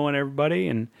everything going, everybody?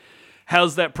 And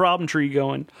how's that problem tree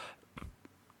going?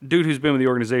 Dude who's been with the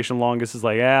organization longest is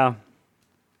like, yeah,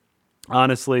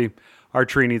 honestly, our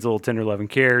tree needs a little tender love and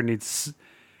care. It needs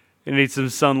some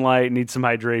sunlight, needs some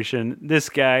hydration. This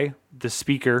guy, the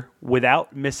speaker,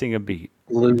 without missing a beat,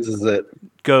 loses it.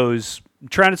 Goes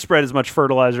trying to spread as much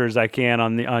fertilizer as I can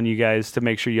on you guys to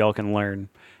make sure y'all can learn.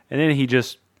 And then he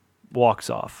just walks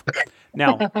off.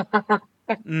 Now,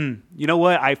 you know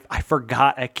what? I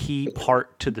forgot a key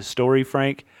part to the story,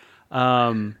 Frank.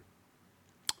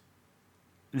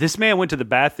 This man went to the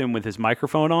bathroom with his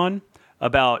microphone on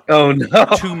about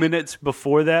 2 minutes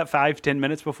before that, 5-10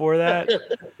 minutes before that.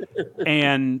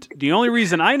 And the only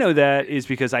reason I know that is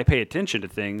because I pay attention to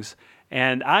things.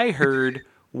 And I heard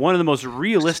one of the most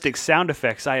realistic sound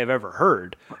effects I have ever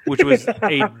heard, which was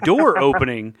a door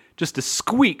opening, just a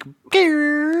squeak.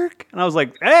 And I was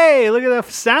like, hey, look at that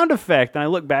sound effect. And I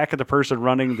looked back at the person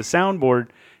running the soundboard,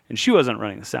 and she wasn't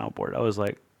running the soundboard. I was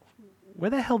like, where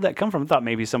the hell did that come from? I thought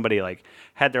maybe somebody like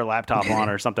had their laptop on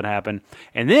or something happened.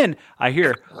 And then I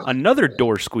hear another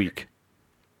door squeak.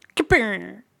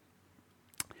 And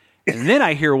then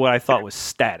I hear what I thought was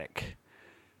static.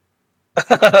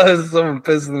 Someone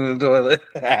pissing in the toilet.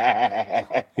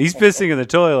 He's pissing in the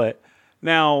toilet.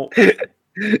 Now,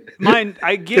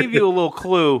 I gave you a little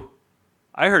clue.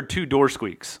 I heard 2 door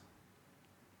squeaks.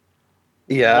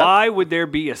 Yeah. Why would there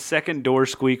be a second door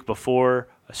squeak before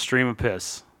a stream of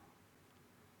piss?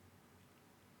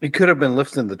 He could have been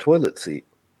lifting the toilet seat.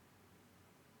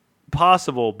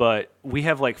 Possible, but we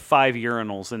have like 5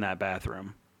 urinals in that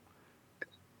bathroom.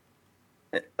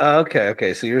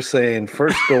 Okay. So you're saying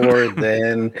first door,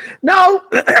 then no.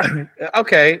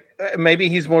 Okay, maybe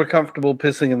he's more comfortable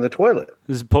pissing in the toilet.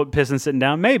 This is pissing sitting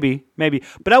down, maybe.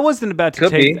 But I wasn't about to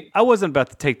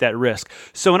take that risk.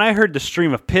 So when I heard the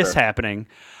stream of piss happening,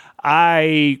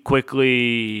 I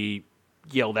quickly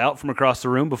yelled out from across the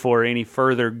room before any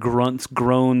further grunts,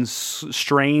 groans,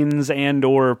 strains, and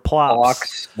or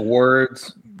plops.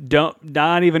 Words.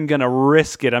 Not even gonna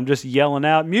risk it. I'm just yelling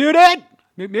out, mute it!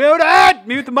 Mute it!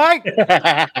 Mute the mic!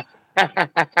 The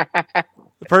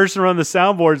person on the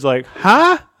soundboard's like,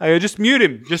 huh? I go, just mute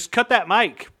him. Just cut that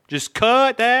mic. Just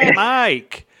cut that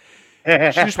mic.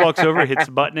 She just walks over, hits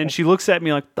the button, and she looks at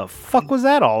me like, the fuck was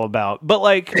that all about? But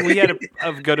like, we had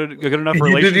a good enough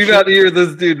relationship. Did you not hear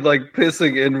this dude like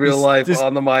pissing in real life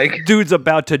on the mic? Dude's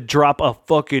about to drop a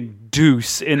fucking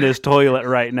deuce in this toilet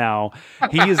right now.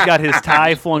 He has got his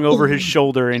tie flung over his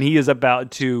shoulder, and he is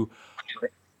about to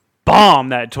bomb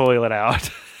that toilet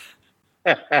out.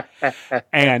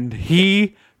 And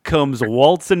he comes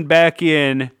waltzing back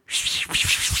in.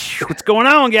 What's going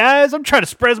on, guys? I'm trying to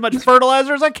spread as much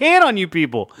fertilizer as I can on you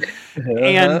people.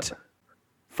 And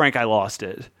Frank, I lost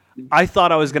it. I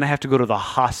thought I was going to have to go to the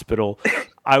hospital.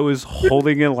 I was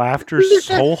holding in laughter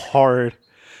so hard.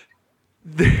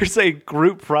 There's a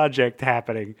group project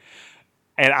happening,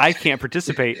 and I can't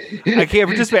participate.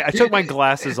 I took my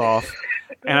glasses off,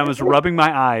 and I was rubbing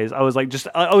my eyes. I was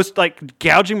like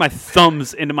gouging my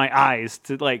thumbs into my eyes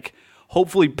to like,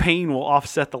 hopefully pain will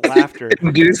offset the laughter.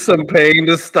 Induce some pain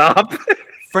to stop.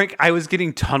 Frank, I was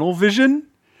getting tunnel vision.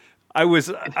 I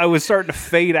was starting to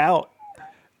fade out.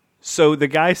 So the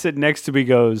guy sitting next to me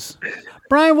goes,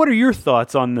 Brian, what are your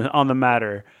thoughts on the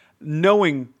matter?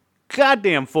 Knowing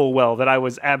goddamn full well that I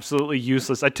was absolutely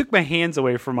useless. I took my hands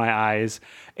away from my eyes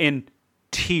and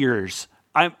tears.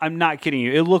 I'm not kidding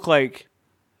you. It looked like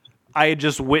I had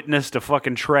just witnessed a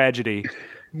fucking tragedy.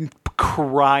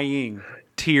 Crying,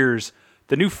 tears.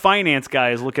 The new finance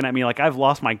guy is looking at me like I've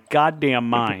lost my goddamn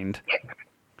mind.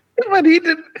 But he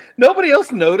did. Nobody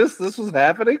else noticed this was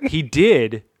happening. He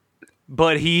did,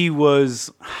 but he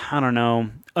was, I don't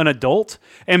know, an adult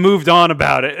and moved on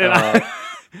about it.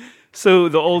 So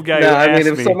the old guy. No, I mean,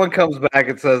 if someone comes back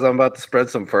and says, "I'm about to spread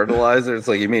some fertilizer," it's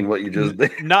like, you mean what you just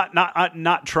did?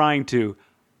 Not trying to.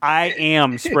 I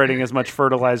am spreading as much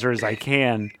fertilizer as I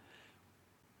can.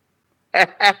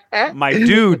 My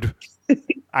dude,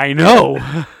 I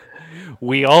know.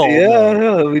 We all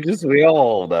know. We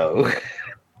all know.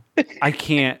 I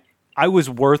can't. I was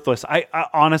worthless. I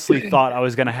honestly thought I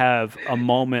was going to have a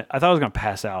moment. I thought I was going to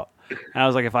pass out. And I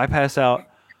was like, if I pass out,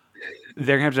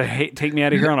 they're going to have to take me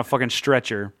out of here on a fucking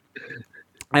stretcher.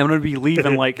 I'm going to be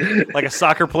leaving like a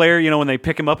soccer player, you know, when they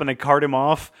pick him up and they cart him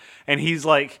off. And he's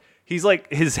like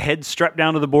his head strapped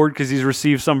down to the board because he's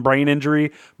received some brain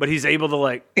injury, but he's able to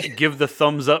like give the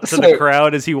thumbs up to the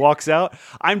crowd as he walks out.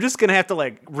 I'm just going to have to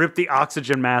like rip the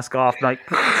oxygen mask off. Like,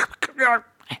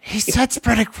 he said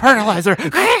spreading fertilizer.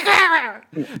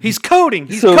 He's coding.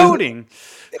 He's coding.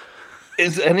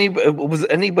 Was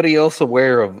anybody else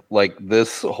aware of like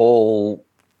this whole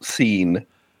scene?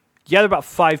 Yeah, there are about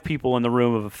 5 people in the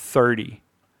room of 30.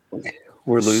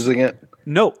 We're losing it?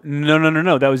 No.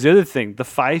 That was the other thing. The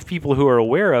 5 people who are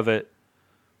aware of it,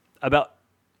 about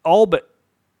all but,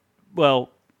 well,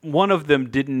 one of them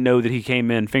didn't know that he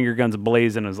came in, finger guns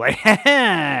blazing, and was like,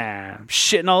 I'm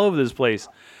shitting all over this place.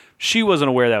 She wasn't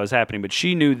aware that was happening, but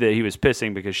she knew that he was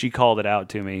pissing because she called it out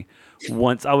to me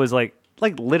once. I was like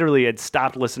literally had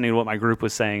stopped listening to what my group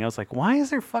was saying. I was like, why is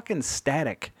there fucking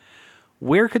static?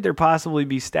 Where could there possibly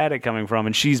be static coming from?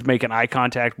 And she's making eye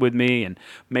contact with me and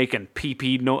making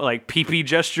pee-pee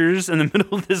gestures in the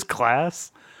middle of this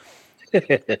class.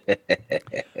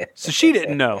 So she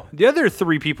didn't know. The other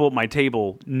 3 people at my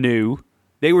table knew.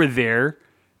 They were there.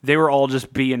 They were all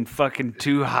just being fucking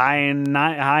too high and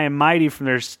mighty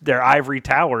from their ivory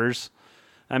towers.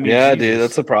 I mean, yeah, Jesus. dude,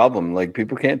 that's the problem. Like,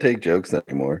 people can't take jokes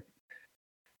anymore.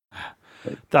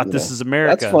 Thought this is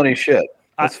America. That's funny shit.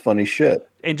 That's funny shit.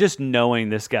 And just knowing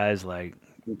this guy's like,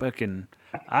 fucking,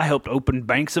 I helped open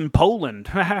banks in Poland.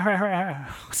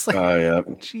 It's like, oh, yeah.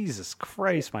 Jesus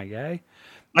Christ, my guy.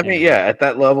 I mean, yeah, at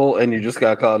that level, and you just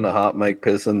got caught in a hot mic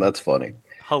pissing, that's funny.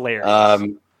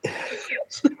 Hilarious.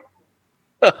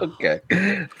 Okay.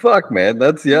 Fuck, man.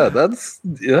 Yeah.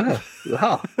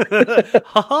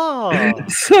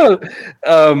 So,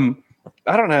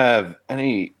 I don't have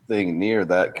anything near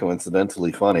that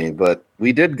coincidentally funny, but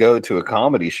we did go to a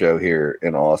comedy show here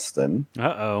in Austin.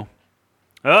 I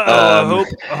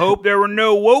hope there were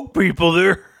no woke people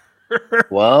there.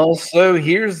 Well, so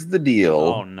here's the deal.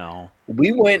 Oh, no.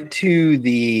 We went to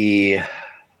the...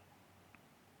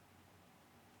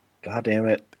 God damn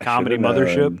it. Comedy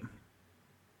Mothership?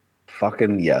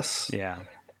 Fucking yes. Yeah.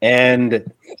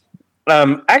 And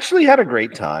actually had a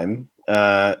great time.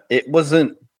 It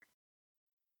wasn't,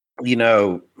 you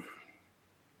know,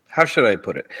 how should I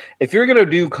put it? If you're going to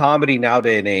do comedy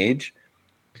nowadays and age,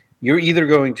 you're either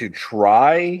going to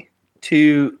try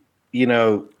to, you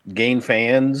know, gain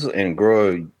fans and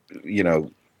grow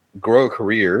a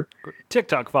career.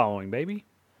 TikTok following, baby.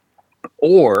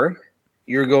 Or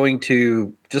you're going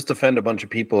to just offend a bunch of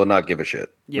people and not give a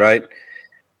shit, right?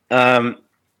 And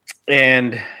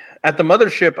at the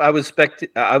Mothership, I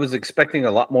was expecting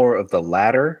a lot more of the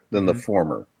latter than the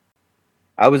former.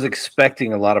 I was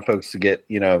expecting a lot of folks to get,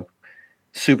 you know,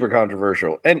 super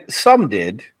controversial, and some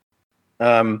did.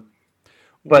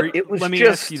 But it was let me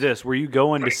just... ask you this: were you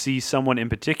going to see someone in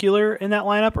particular in that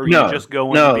lineup, or were no, you just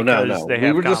going no. they have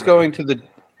we were comedy? Just going to the...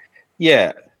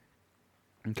 Yeah.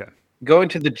 Okay. Going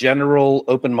to the general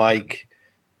open mic,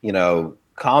 you know,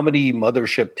 comedy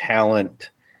Mothership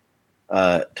talent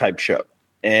type show.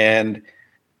 And,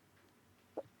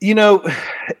 you know,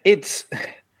 it's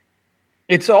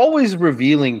always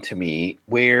revealing to me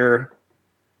where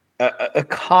a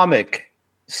comic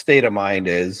state of mind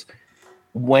is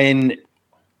when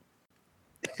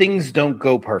things don't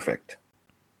go perfect,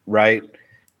 right?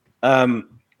 And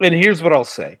here's what I'll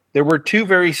say. There were 2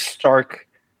 very stark,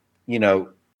 you know,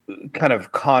 kind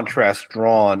of contrast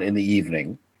drawn in the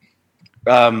evening.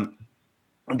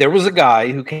 There was a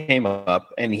guy who came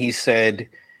up and he said,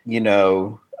 you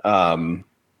know, and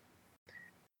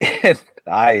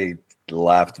I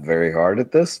laughed very hard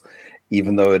at this,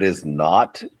 even though it is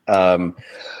not, how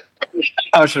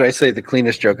should I say, the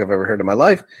cleanest joke I've ever heard in my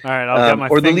life. All right, I've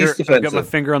got my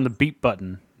finger on the beep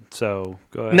button. So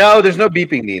go ahead. No, there's no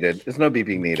beeping needed.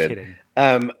 Kidding.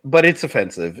 But it's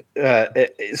offensive.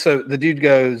 So the dude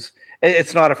goes,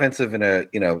 it's not offensive in a,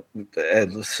 you know,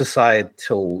 a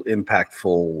societal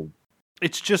impactful.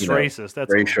 It's just racist.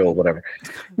 That's racial, all. Whatever.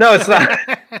 No, it's not.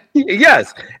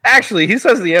 Yes, actually, he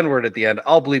says the N-word at the end.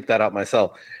 I'll bleep that out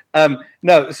myself.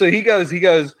 No, so he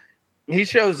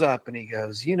shows up and he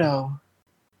goes, you know,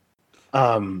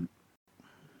 the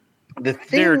thing,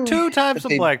 there are 2 types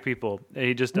of black people.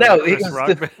 He just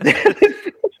the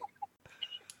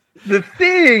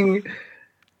thing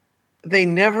they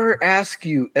never ask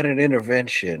you at an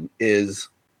intervention is,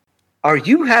 are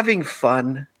you having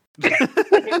fun?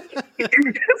 I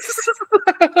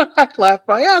laughed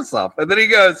my ass off. And then he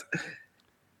goes,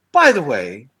 by the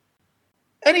way,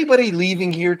 anybody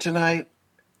leaving here tonight?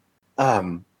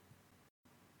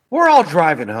 We're all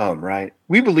driving home, right?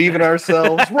 We believe in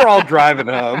ourselves. We're all driving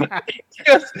home.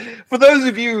 Just for those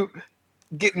of you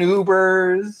getting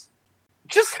Ubers,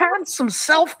 just have some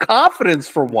self-confidence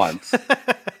for once.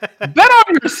 Bet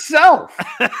on yourself.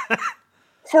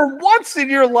 For once in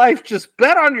your life, just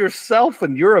bet on yourself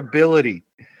and your ability.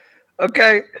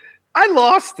 Okay? I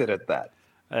lost it at that.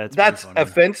 That's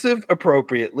offensive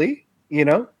appropriately,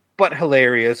 but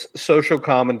hilarious. Social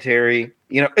commentary.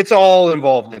 It's all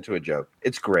involved into a joke.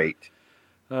 It's great.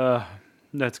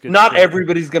 That's good. Not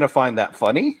everybody's going to find that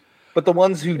funny, but the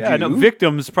ones who do. No,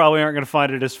 victims probably aren't going to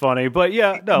find it as funny, but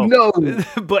no.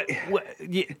 But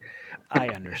yeah, I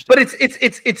understand. But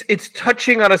it's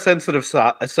touching on a sensitive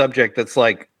subject that's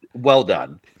like, well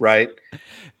done, right?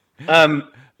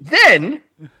 Then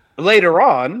later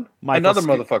on, another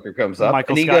motherfucker comes up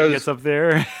Michael and he Scott gets up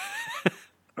there.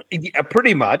 Yeah,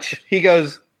 pretty much. He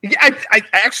goes, I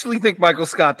actually think Michael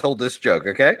Scott told this joke,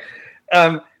 okay?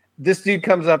 This dude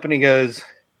comes up and he goes,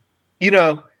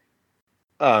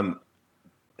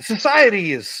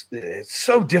 society is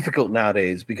so difficult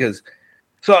nowadays because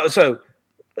so I'm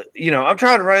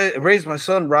trying to raise my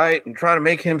son right and trying to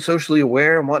make him socially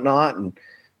aware and whatnot, and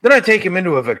then I take him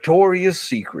into a Victoria's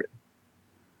Secret.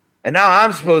 And now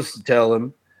I'm supposed to tell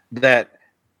him that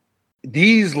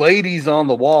these ladies on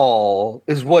the wall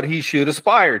is what he should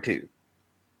aspire to.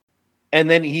 And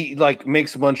then he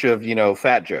makes a bunch of,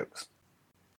 fat jokes.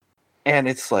 And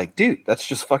it's like, dude, that's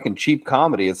just fucking cheap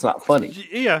comedy. It's not funny.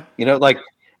 Yeah.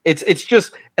 It's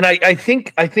just, and I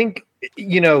think,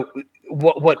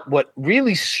 what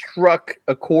really struck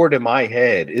a chord in my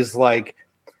head is like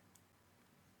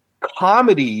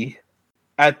comedy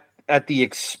at the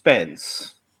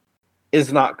expense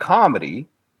is not comedy,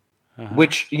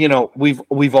 which,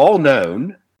 we've all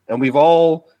known and we've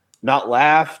all not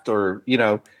laughed or,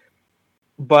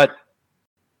 but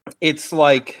it's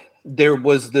like there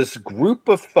was this group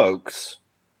of folks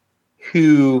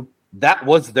who that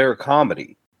was their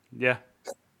comedy. Yeah.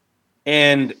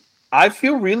 And I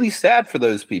feel really sad for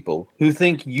those people who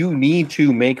think you need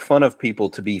to make fun of people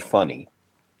to be funny.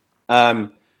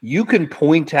 You can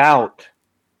point out,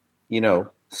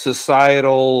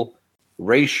 societal,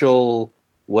 racial,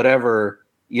 whatever,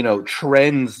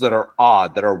 trends that are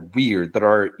odd, that are weird, that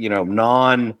are,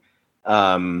 non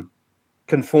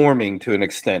conforming to an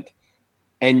extent.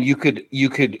 And you could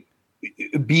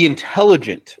be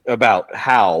intelligent about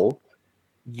how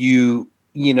you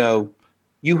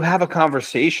have a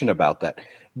conversation about that.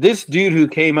 This dude who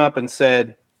came up and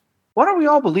said, why don't we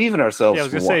all believe in ourselves? Yeah, I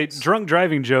was going to say, drunk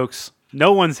driving jokes,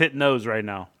 no one's hitting those right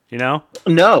now, No.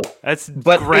 That's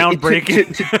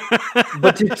groundbreaking.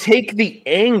 But to take the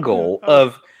angle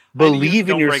of believe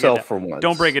in yourself for once.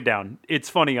 Don't break it down. It's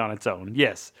funny on its own.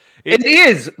 Yes. It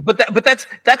is. But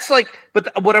that's like,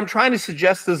 what I'm trying to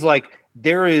suggest is like,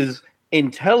 there is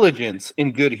intelligence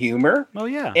in good humor. Oh,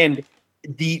 yeah. And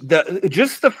the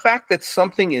just the fact that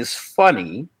something is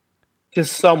funny to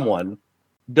someone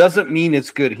doesn't mean it's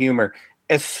good humor,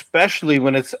 especially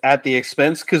when it's at the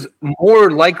expense, because more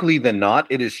likely than not,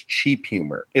 it is cheap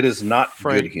humor. It is not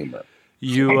good humor.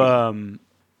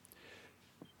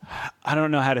 I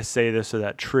don't know how to say this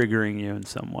without triggering you in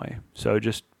some way. So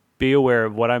just be aware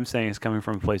of what I'm saying is coming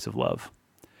from a place of love.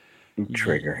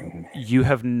 Triggering. You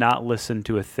have not listened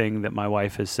to a thing that my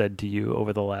wife has said to you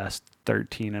over the last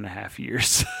 13 and a half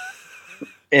years.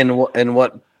 And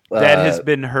what? That has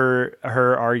been her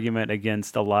argument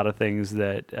against a lot of things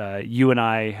that you and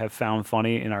I have found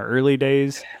funny in our early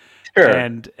days, sure.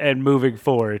 and moving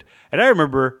forward. And I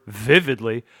remember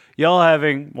vividly y'all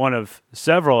having one of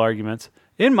several arguments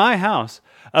in my house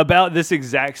about this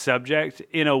exact subject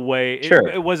in a way. Sure.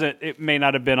 It may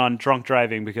not have been on drunk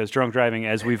driving, because drunk driving,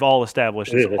 as we've all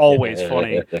established, is always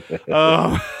funny. But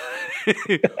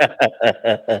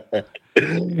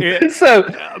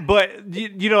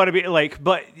you know what I mean?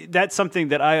 But that's something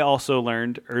that I also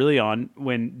learned early on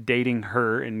when dating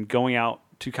her and going out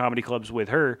to comedy clubs with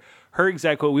her. Her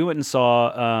exact quote, we went and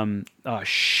saw,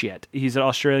 he's an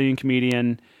Australian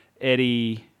comedian,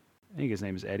 Eddie, I think his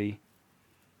name is Eddie.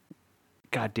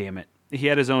 God damn it. He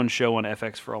had his own show on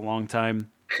FX for a long time.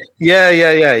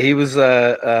 Yeah. He was,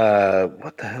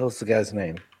 what the hell is the guy's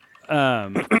name?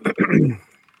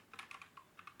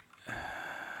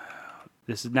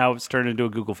 It's turned into a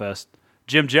Google fest.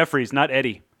 Jim Jeffries, not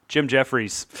Eddie. Jim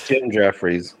Jeffries. Jim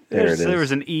Jeffries. There it is. There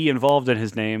was an E involved in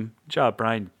his name. Good job,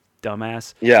 Brian.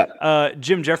 dumbass. Yeah.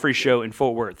 Jim Jeffries show in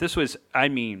Fort Worth. This was,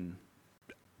 13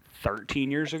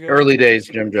 years ago. Early days,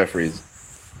 Jim Jeffries.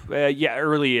 Yeah,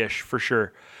 early-ish for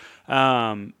sure.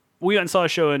 We went and saw a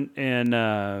show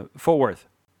in Fort Worth.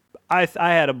 I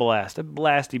had a blast,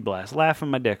 laughing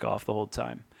my dick off the whole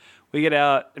time. We get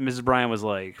out, and Mrs. Bryan was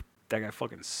like, "That guy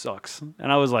fucking sucks,"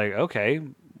 and I was like, "Okay."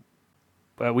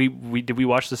 We did we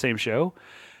watch the same show?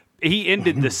 He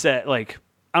ended the set like,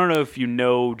 I don't know if you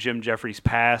know Jim Jeffries'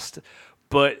 past,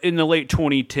 but in the late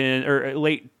 2010 or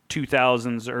late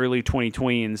 2000s, early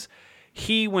 2020s,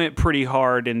 he went pretty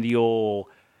hard in the old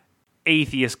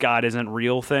atheist God isn't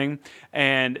real thing,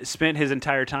 and spent his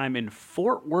entire time in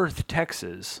Fort Worth,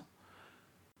 Texas,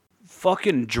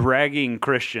 fucking dragging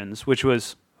Christians, which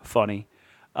was funny.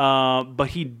 But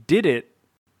he did it,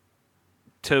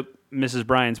 to Mrs.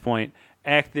 Bryan's point,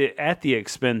 at the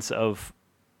expense of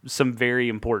some very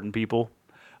important people,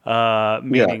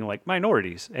 meaning like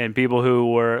minorities and people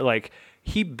who were like,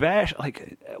 he bashed,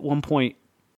 like at one point,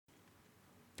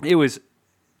 it was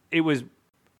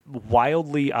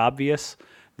wildly obvious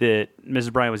that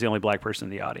Mrs. Bryan was the only black person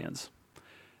in the audience.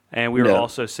 And we were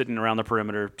also sitting around the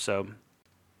perimeter, so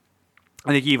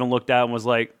I think he even looked out and was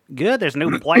like, "Good, there's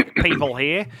no black people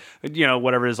here." You know,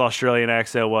 whatever his Australian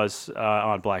accent was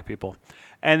on black people.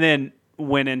 And then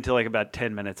went into like about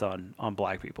 10 minutes on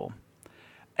black people.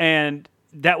 And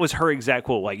that was her exact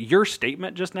quote. Like, your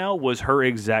statement just now was her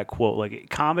exact quote. Like,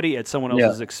 comedy at someone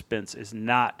else's expense is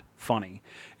not funny.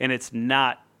 And it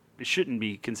shouldn't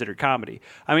be considered comedy.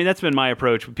 I mean, that's been my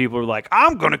approach when people are like,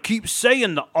 "I'm going to keep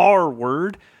saying the R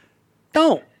word."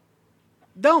 Don't.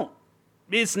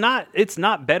 It's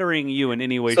not bettering you in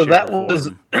any way, shape, or form.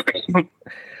 So that was,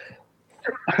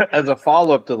 as a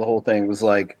follow-up to the whole thing, was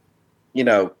like, you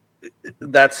know,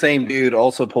 that same dude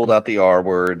also pulled out the R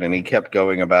word, and he kept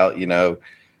going about, you know,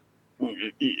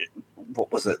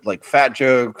 what was it, like fat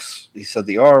jokes. He said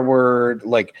the R word.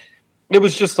 Like, it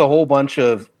was just a whole bunch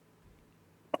of,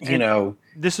 you know.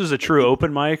 This was a true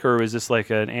open mic, or was this like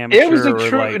an amateur? It was a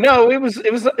true. No,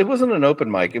 it wasn't an open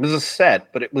mic. It was a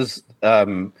set, but it was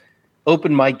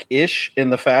open mic-ish in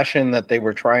the fashion that they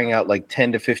were trying out like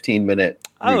 10 to 15 minute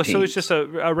routines. So it's just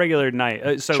a regular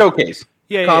night. Showcase.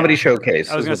 Comedy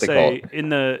showcase. I was going to say, in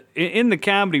the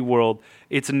comedy world,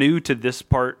 it's new to this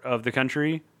part of the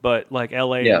country, but like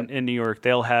LA and New York,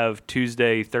 they'll have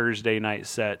Tuesday, Thursday night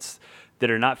sets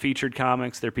that are not featured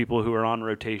comics. They're people who are on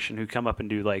rotation who come up and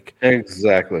do like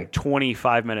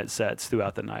 25-minute sets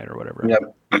throughout the night or whatever.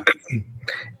 Yep.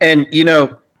 And you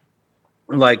know,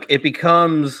 like it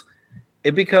becomes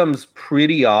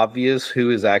pretty obvious who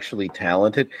is actually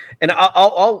talented. And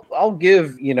I'll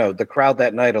give, you know, the crowd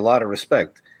that night a lot of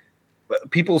respect.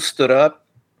 People stood up,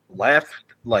 laughed,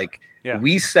 like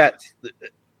we sat,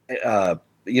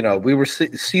 you know, we were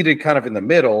seated kind of in the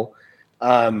middle.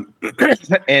 And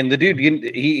the dude,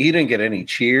 he didn't get any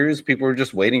cheers. People were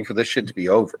just waiting for this shit to be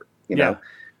over, you know?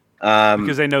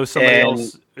 Because they know somebody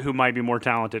else who might be more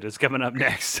talented is coming up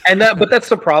next. But that's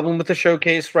the problem with the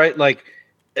showcase, right? Like,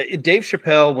 Dave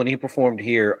Chappelle, when he performed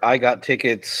here, I got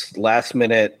tickets last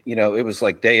minute. You know, it was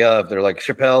like day of. They're like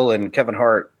Chappelle and Kevin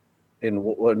Hart,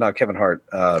 not Kevin Hart,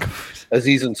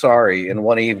 Aziz Ansari in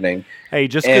one evening. Hey,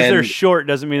 just because they're short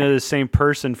doesn't mean they're the same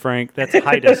person, Frank. That's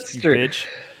heightest, you bitch.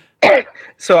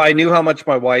 So I knew how much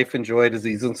my wife enjoyed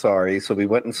Aziz Ansari, so we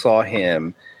went and saw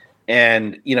him.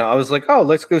 And, you know, I was like, oh,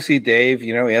 let's go see Dave.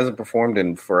 You know, he hasn't performed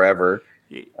in forever.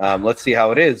 Let's see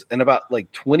how it is. And about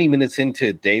like 20 minutes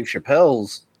into Dave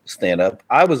Chappelle's stand-up,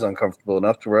 I was uncomfortable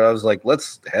enough to where I was like,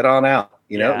 let's head on out.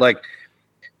 You know, like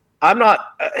I'm not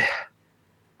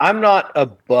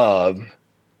above,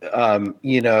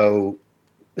 you know,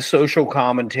 social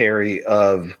commentary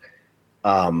of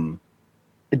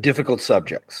difficult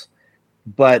subjects,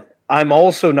 but I'm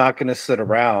also not going to sit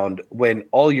around when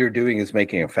all you're doing is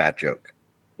making a fat joke.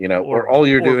 You know, or all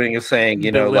you're doing is saying,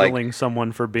 you know, like belittling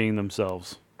someone for being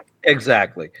themselves.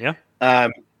 Exactly. Yeah.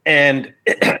 And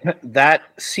that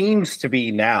seems to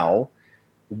be now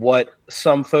what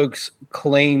some folks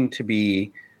claim to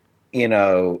be, you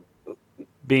know,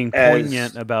 being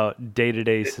poignant about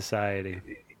day-to-day society.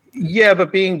 Yeah,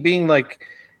 but being like,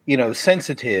 you know,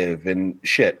 sensitive and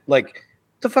shit. Like,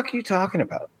 the fuck are you talking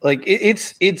about? Like,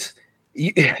 it's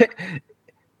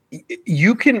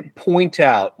you can point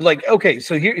out, like, okay,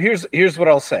 so here's what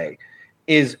I'll say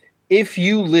is, if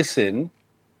you listen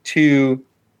to,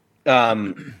 you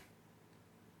know,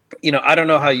 I don't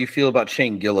know how you feel about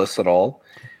Shane Gillis at all,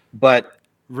 but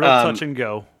real touch and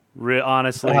go.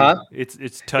 Honestly,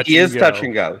 it's touch. He is touch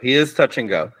and go. He is touch and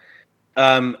go.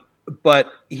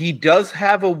 But he does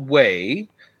have a way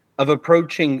of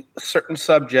approaching certain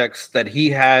subjects that he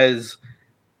has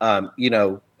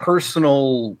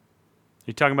personal.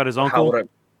 You talking about his uncle?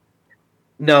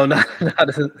 No, not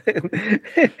his,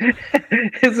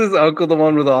 is his uncle the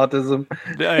one with autism?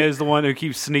 Is the one who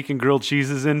keeps sneaking grilled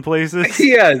cheeses in places?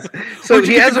 Yes. So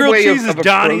he has a way of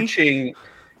Donnie? approaching,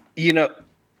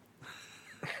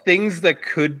 things that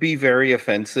could be very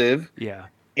offensive. Yeah.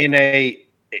 In a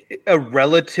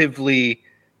relatively,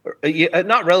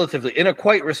 not relatively, in a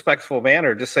quite respectful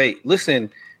manner to say, listen,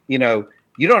 you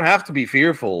don't have to be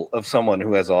fearful of someone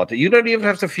who has autism. You don't even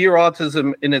have to fear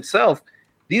autism in itself.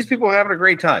 These people are having a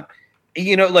great time.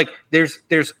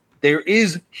 There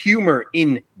is humor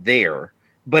in there,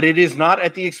 but it is not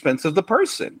at the expense of the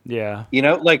person. Yeah.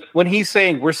 Like when he's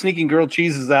saying we're sneaking grilled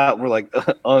cheeses out, we're like,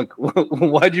 Unc,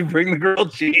 why'd you bring the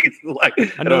grilled cheese? Like,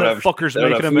 I know that fucker's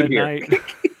making them at night.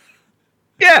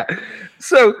 Yeah.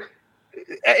 So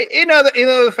in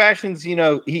other fashions,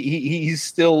 he's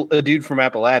still a dude from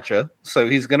Appalachia, so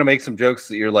he's gonna make some jokes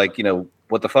that you're like,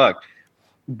 what the fuck?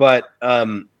 But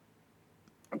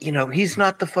he's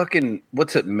not the fucking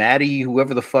Maddie,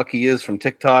 whoever the fuck he is from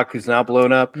TikTok, who's now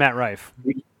blown up. Matt Rife.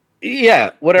 Yeah,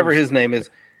 whatever his name is.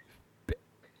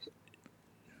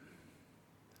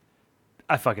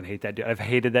 I fucking hate that dude. I've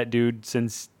hated that dude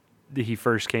since he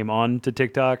first came on to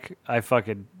TikTok.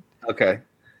 Okay.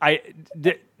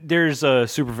 There's a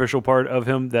superficial part of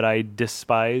him that I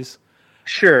despise.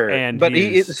 Sure, but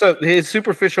so his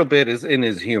superficial bit is in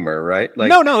his humor, right? Like,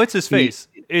 no, it's his face.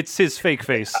 It's his fake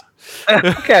face.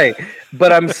 Okay,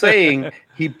 but I'm saying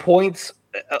he points.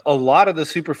 A lot of the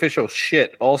superficial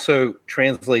shit also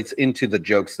translates into the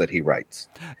jokes that he writes.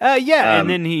 And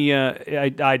then he,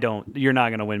 I don't. You're not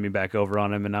gonna win me back over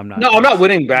on him, and I'm not. No, I'm not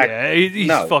winning back. Yeah, he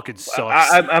fucking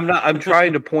sucks. I'm not. I'm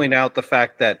trying to point out the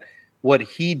fact that what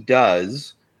he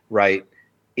does, right,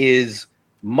 is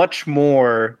much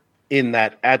more in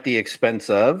that at the expense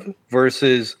of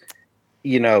versus,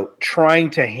 trying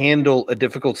to handle a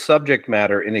difficult subject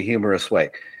matter in a humorous way.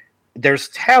 There's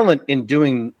talent in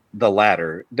doing the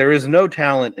latter. There is no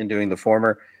talent in doing the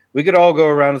former. We could all go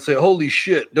around and say, holy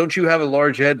shit, don't you have a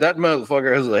large head? That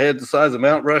motherfucker has a head the size of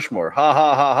Mount Rushmore. Ha,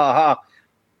 ha, ha, ha, ha.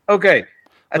 Okay,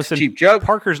 that's a cheap joke.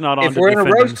 Parker's not on to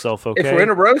defend himself, okay? If we're in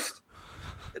a roast,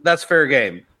 that's fair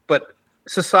game. But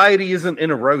society isn't in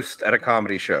a roast at a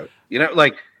comedy show.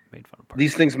 Made fun of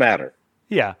these things matter.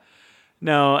 Yeah.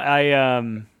 No,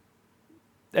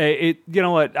 you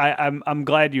know what? I'm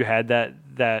glad you had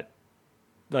that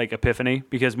like epiphany,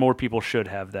 because more people should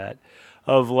have that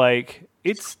of like,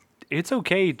 it's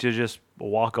okay to just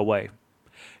walk away.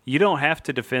 You don't have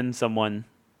to defend someone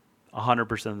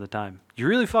 100% of the time. You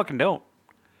really fucking don't.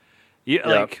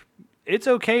 Like, it's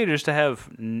okay just to have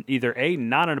either A,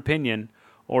 not an opinion,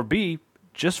 or B,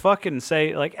 just fucking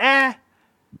say like,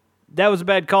 that was a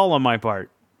bad call on my part.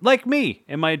 Like me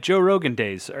in my Joe Rogan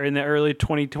days, or in the early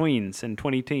 20-tweens and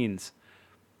 20-teens.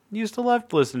 Used to love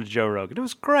to listen to Joe Rogan. It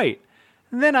was great.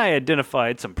 And then I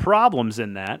identified some problems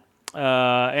in that,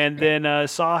 and then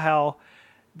saw how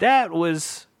that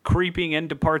was creeping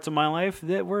into parts of my life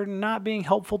that were not being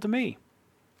helpful to me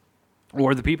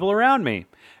or the people around me.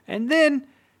 And then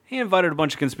he invited a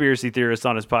bunch of conspiracy theorists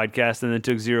on his podcast and then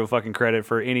took zero fucking credit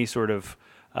for any sort of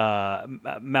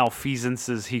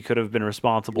malfeasances he could have been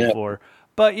responsible for.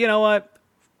 But you know what?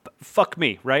 Fuck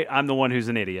me, right? I'm the one who's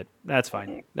an idiot. That's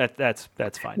fine. That's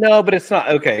fine. No, but it's not.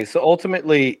 Okay, so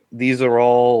ultimately, these are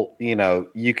all,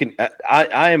 you can...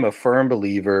 I am a firm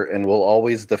believer and will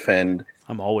always defend...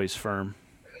 I'm always firm.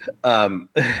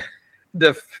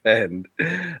 Defend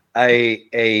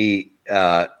a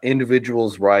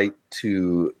individual's right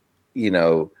to,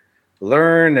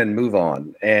 learn and move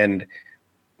on. And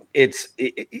it's,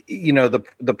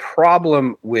 the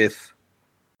problem with...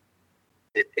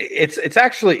 It's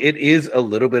actually, it is a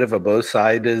little bit of a both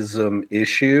sidism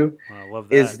issue. I love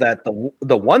that. Is that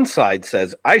the one side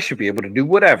says I should be able to do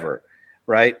whatever,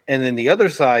 right? And then the other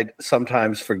side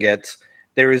sometimes forgets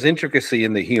there is intricacy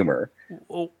in the humor.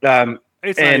 It's not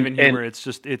even humor.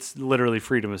 It's literally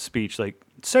freedom of speech. Like,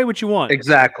 say what you want.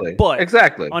 Exactly. But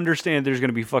exactly. Understand there's going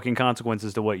to be fucking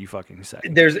consequences to what you fucking say.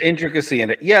 There's intricacy in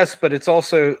it. Yes, but it's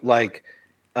also like,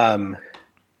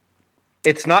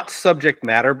 it's not subject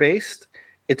matter based.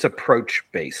 It's approach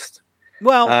based.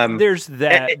 Well, there's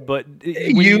that, but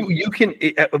you can,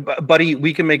 buddy.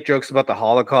 We can make jokes about the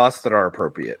Holocaust that are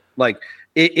appropriate. Like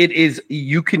it is.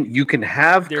 You can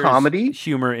have comedy,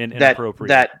 humor, in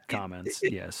inappropriate comments.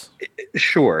 Yes,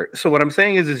 sure. So what I'm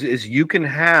saying is you can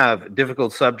have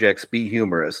difficult subjects be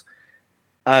humorous.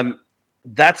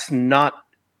 That's not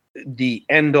the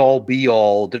end all be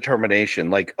all determination.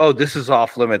 Like, oh, this is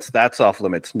off limits. That's off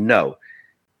limits. No.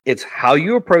 It's how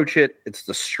you approach it. It's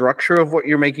the structure of what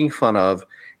you're making fun of.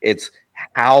 It's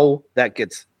how that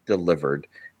gets delivered.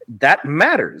 That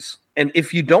matters. And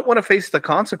if you don't want to face the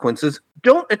consequences,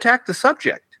 don't attack the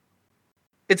subject.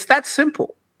 It's that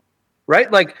simple,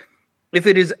 right? Like, if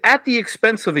it is at the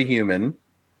expense of a human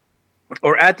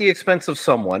or at the expense of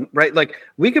someone, right? Like,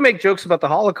 we can make jokes about the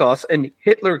Holocaust and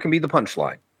Hitler can be the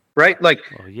punchline, right? Like,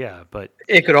 well, yeah, but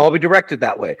it could all be directed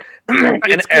that way.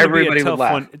 And everybody would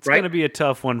laugh. It's right? going to be a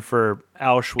tough one for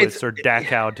Auschwitz or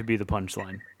Dachau to be the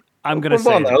punchline. I'm going to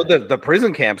well, say no, the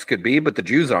prison camps could be, but the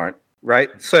Jews aren't, right?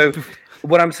 So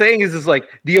what I'm saying is like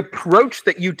the approach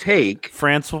that you take.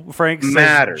 Frank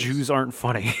matters. says Jews aren't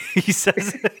funny. He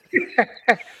says that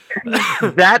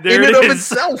in and of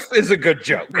itself is a good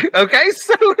joke. Okay,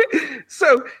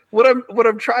 so what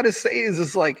I'm trying to say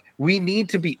is like we need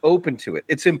to be open to it.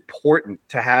 It's important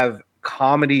to have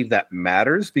comedy that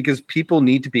matters because people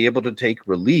need to be able to take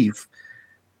relief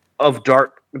of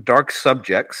dark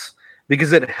subjects.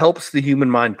 Because it helps the human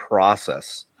mind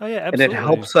process. Oh, yeah, absolutely. And it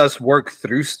helps us work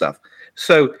through stuff.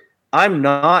 So I'm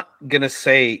not going to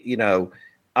say,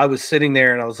 I was sitting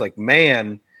there and I was like,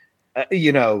 man,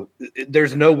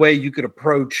 there's no way you could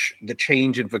approach the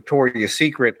change in Victoria's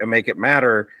Secret and make it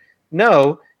matter.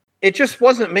 No, it just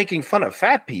wasn't making fun of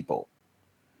fat people.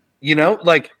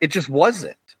 Like it just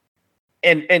wasn't.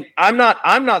 And I'm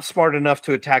not smart enough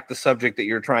to attack the subject that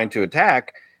you're trying to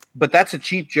attack. But that's a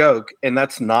cheap joke, and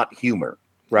that's not humor,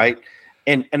 right?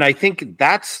 And I think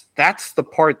that's the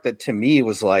part that to me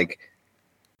was like,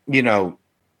 these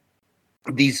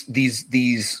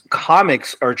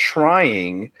comics are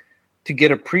trying to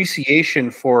get appreciation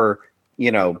for,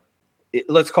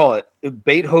 let's call it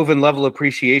Beethoven level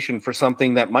appreciation for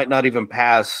something that might not even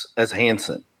pass as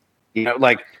Hanson,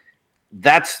 like.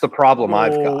 That's the problem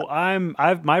I've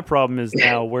got. My problem is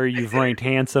now where you've ranked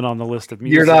Hanson on the list of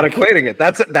music. You're not equating it.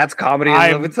 That's comedy in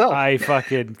and of itself. I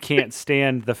fucking can't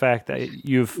stand the fact that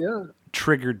you've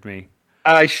triggered me.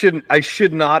 I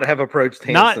should not have approached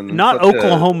Hanson. Not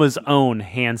Oklahoma's own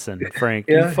Hanson, Frank.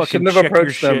 Yeah, you fucking shouldn't have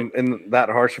approached them in that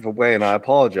harsh of a way, and I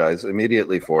apologize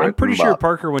immediately for it. I'm pretty sure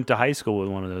Parker went to high school with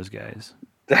one of those guys.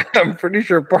 I'm pretty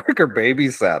sure Parker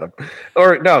babysat him.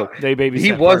 Or no, they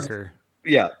babysat Parker.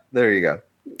 Yeah, there you go.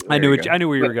 I knew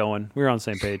where you were going. We were on the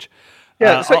same page.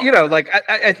 Yeah, so like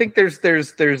I think there's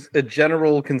a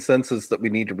general consensus that we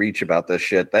need to reach about this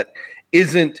shit that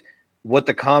isn't what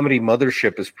the comedy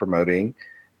mothership is promoting,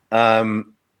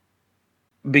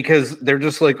 because they're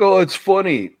just like, oh, it's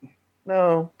funny.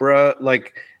 No, bruh,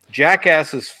 like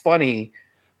Jackass is funny.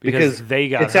 Because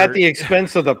it's hurt. At the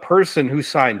expense of the person who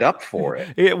signed up for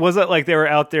it. It wasn't like they were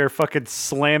out there fucking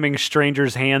slamming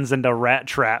strangers' hands into rat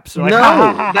traps. Like,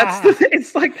 no,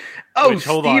 it's like, oh,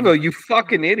 Steve-O, you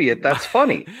fucking idiot. That's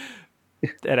funny.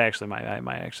 That actually might.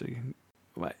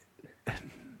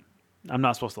 I'm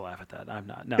not supposed to laugh at that. I'm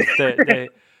not. No, the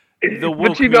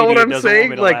but you know what I'm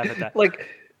saying? Like,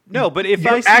 no, but if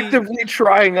you're actively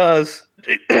trying us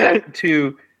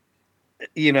to,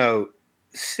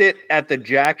 sit at the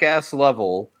Jackass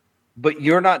level, but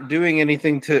you're not doing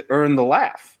anything to earn the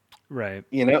laugh, right?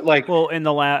 Well, in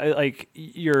the like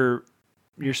you're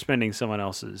spending someone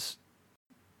else's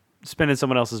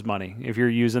money. If you're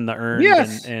using the earn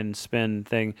and spend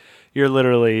thing, you're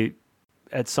literally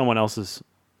at someone else's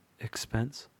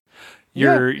expense.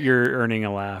 You're earning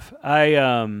a laugh.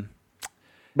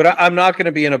 But I'm not going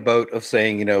to be in a boat of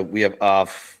saying we have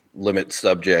off limit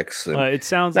subjects. It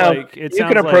sounds like you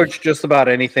can approach just about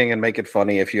anything and make it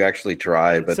funny if you actually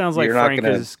try. But sounds like you're not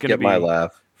going to get my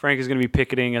laugh. Frank is going to be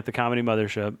picketing at the Comedy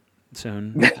Mothership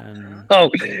soon. And...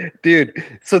 oh, dude!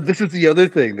 So this is the other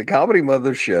thing. The Comedy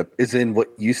Mothership is in what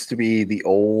used to be the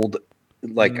old,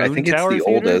 like I think it's the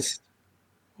oldest,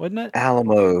 wasn't it?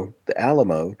 The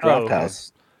Alamo Draft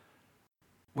House.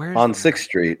 Where is on 6th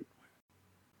Street?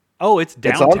 Oh, it's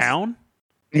downtown.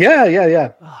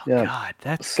 Yeah. Oh, God,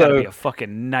 that's gotta be a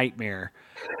fucking nightmare.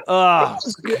 Oh,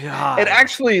 God. And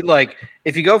actually, like,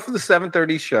 if you go for the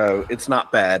 7:30 show, it's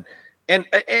not bad. And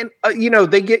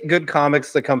they get good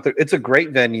comics that come through. It's a great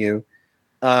venue.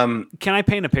 Can I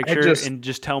paint a picture and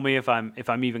just tell me if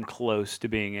I'm even close to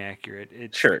being accurate?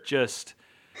 It's just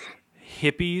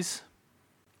hippies,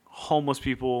 homeless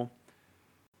people,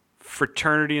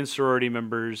 fraternity and sorority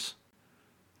members,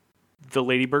 the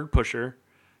Ladybird Pusher,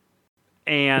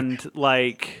 and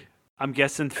like I'm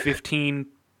guessing 15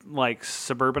 like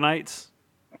suburbanites.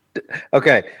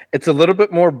 Okay, it's a little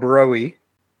bit more broy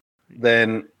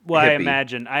than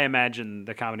hippie. I imagine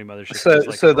the Comedy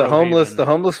Mothership. So the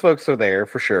homeless folks are there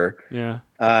for sure. Yeah.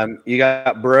 You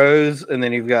got bros, and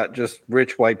then you've got just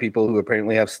rich white people who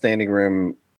apparently have standing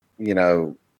room,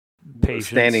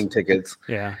 standing tickets.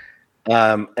 Yeah.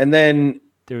 And then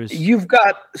you've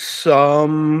got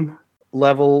some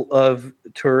level of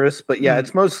tourists, but yeah,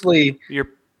 it's mostly You're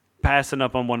passing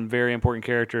up on one very important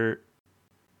character,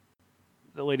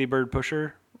 the Ladybird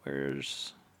Pusher.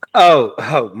 Where's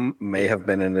may have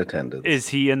been in attendance. is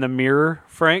he in the mirror,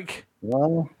 Frank?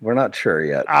 Well, we're not sure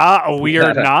yet. We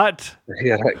are not.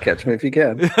 Yeah, catch me if you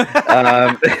can.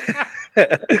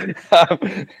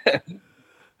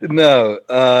 No,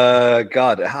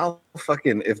 God, how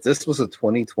fucking, if this was a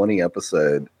 2020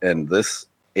 episode and this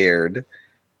aired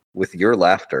with your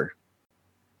laughter.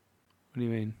 What do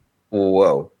you mean?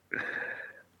 Whoa.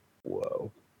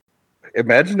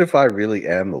 Imagine if I really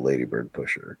am the Ladybird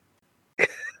Pusher.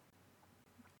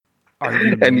 Are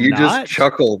you and you not? just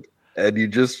chuckled. And you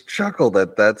just chuckled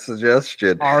at that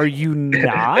suggestion. Are you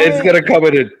not? It's going to come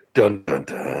in a dun, dun,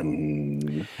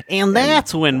 dun. And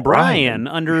that's when Brian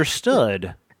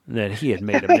understood that he had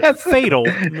made a fatal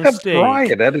mistake.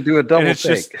 Brian had to do a double and it's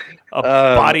take. Just a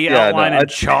body outline and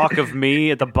chalk of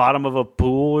me at the bottom of a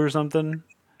pool or something.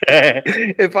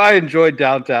 If I enjoyed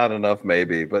downtown enough,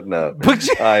 maybe, but no.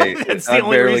 I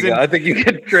barely reason. I think you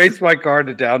can trace my car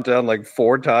to downtown like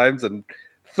 4 times, and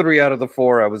 3 out of the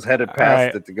 4 I was headed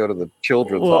past it to go to the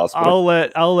children's hospital.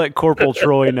 I'll let Corporal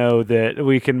Troy know that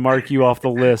we can mark you off the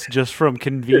list just from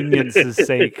convenience's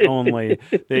sake only,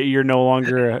 that you're no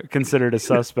longer considered a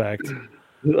suspect.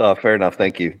 Fair enough.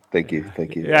 Thank you.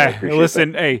 Yeah,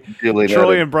 listen, hey,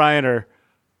 Troy and Brian are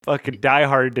fucking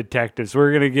diehard detectives.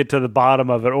 We're gonna get to the bottom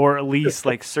of it, or at least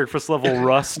like surface level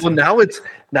rust. Well, now it's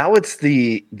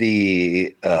the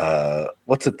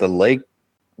what's it, the lake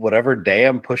whatever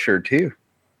dam pusher too.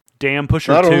 Dam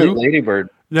Pusher not 2? Only Ladybird.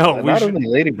 No, not only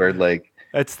Ladybird. Like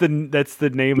that's the name of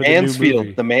the new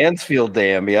movie. The Mansfield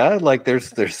Dam. Yeah, like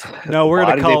there's no. We're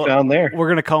gonna call found there. We're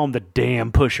gonna call him the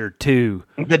Dam Pusher 2.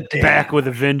 Back with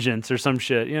a vengeance or some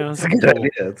shit. You know, it's a good idea.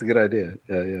 It's a good idea.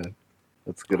 Yeah.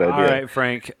 That's a good idea. All right,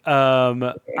 Frank.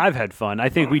 I've had fun. I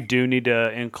think we do need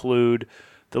to include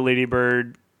the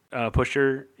Ladybird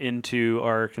Pusher into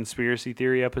our conspiracy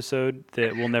theory episode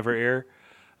that will never air.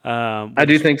 I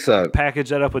do think so. Package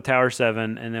that up with Tower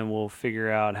 7, and then we'll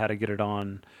figure out how to get it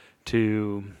on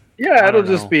to... Yeah, it'll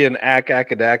just be an ack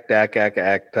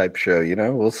type show, you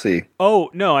know? We'll see.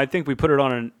 Oh, no, I think we put it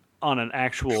on an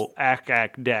actual ack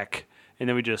deck, and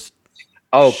then we just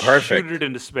perfect. shoot it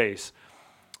into space.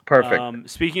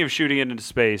 Perfect. Speaking of shooting it into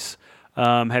space,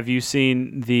 have you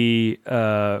seen the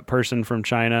person from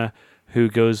China who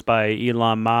goes by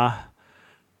Elon Ma?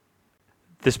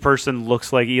 This person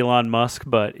looks like Elon Musk,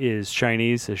 but is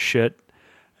Chinese as shit.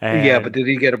 And but did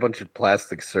he get a bunch of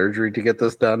plastic surgery to get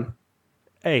this done?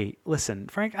 Hey, listen,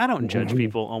 Frank, I don't judge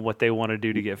people on what they want to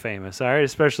do to get famous, all right?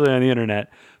 Especially on the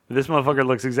internet. But this motherfucker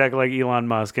looks exactly like Elon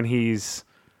Musk, and he's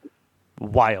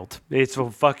wild. It's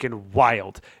fucking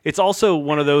wild. It's also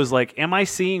one of those, like, am I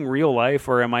seeing real life,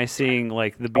 or am I seeing,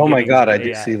 like, the beginnings Oh, my God, of I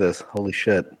did see this. Holy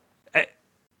shit.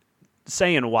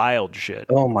 Saying wild shit.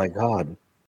 Oh, my God.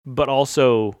 But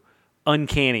also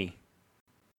uncanny,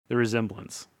 the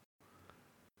resemblance.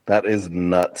 That is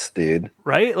nuts, dude.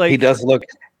 Right? Like he does look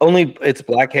only it's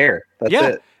black hair. That's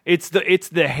it. It's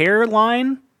the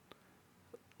hairline.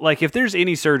 Like if there's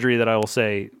any surgery that I will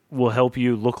say will help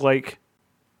you look like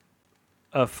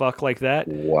a fuck like that.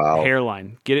 Wow.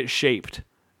 Hairline. Get it shaped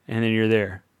and then you're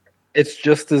there. It's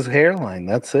just his hairline.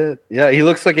 That's it. Yeah, he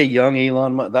looks like a young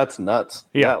Elon Musk. That's nuts.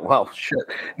 Yeah. Wow. Shit.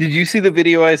 Did you see the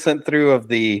video I sent through of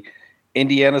the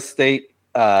Indiana State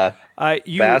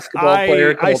basketball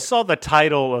player? I saw the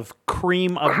title of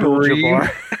Kareem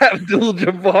Abdul-Jabbar.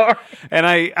 Abdul-Jabbar. And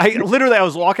I literally, I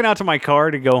was walking out to my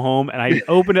car to go home, and I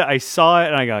opened it, I saw it,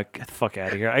 and I go, get the fuck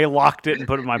out of here. I locked it and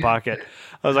put it in my pocket.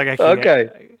 I was like, I can't.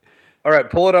 Okay. All right,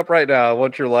 pull it up right now. I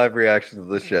want your live reaction to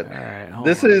this shit. All right,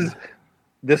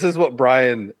 This is what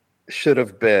Brian should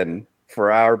have been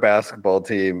for our basketball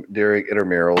team during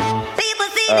intramurals.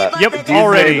 Yep,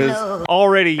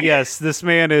 already, yes. This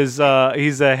man is,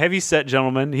 he's a heavy-set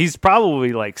gentleman. He's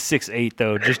probably like 6'8",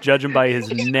 though, just judging by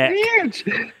his neck. Huge.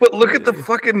 But look at the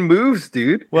fucking moves,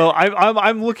 dude. Well,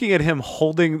 I'm looking at him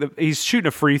holding he's shooting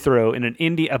a free throw in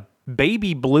a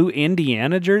baby blue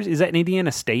Indiana jersey. Is that in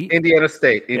Indiana State? Indiana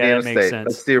State. That makes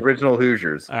sense. That's the original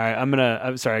Hoosiers. All right,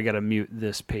 I'm sorry, I got to mute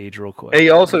this page real quick. He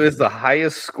also is the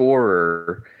highest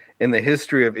scorer in the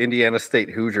history of Indiana State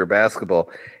Hoosier basketball.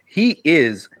 He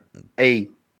is a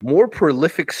more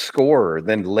prolific scorer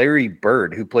than Larry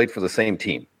Bird, who played for the same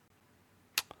team.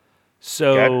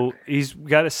 So he's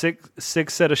got a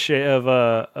six set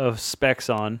of specs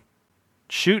on,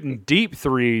 shooting deep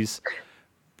threes.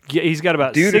 He's got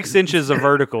about 6 inches of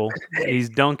vertical. He's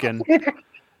dunking.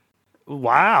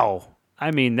 Wow.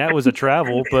 I mean, that was a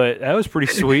travel, but that was pretty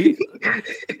sweet.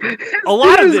 A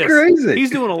lot of this. Crazy.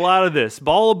 He's doing a lot of this.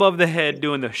 Ball above the head,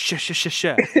 doing the sh.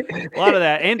 A lot of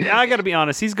that. And I got to be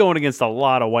honest, he's going against a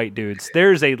lot of white dudes.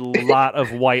 There's a lot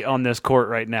of white on this court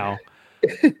right now.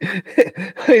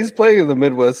 He's playing in the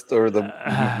Midwest or the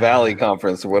Valley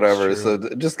Conference or whatever, so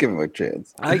just give him a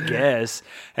chance. I guess.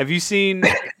 Have you seen...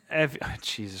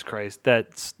 Jesus Christ,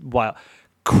 that's wild.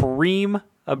 Kareem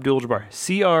Abdul-Jabbar.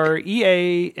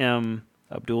 Cream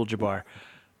Abdul-Jabbar.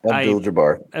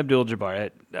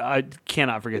 Abdul-Jabbar. I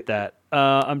cannot forget that.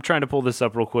 I'm trying to pull this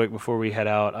up real quick before we head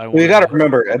out. You got to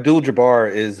remember,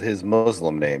 Abdul-Jabbar is his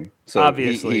Muslim name. So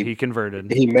obviously, he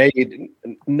converted. He made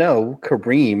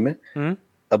Kareem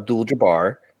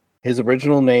Abdul-Jabbar. His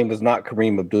original name was not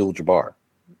Kareem Abdul-Jabbar.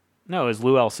 No, it's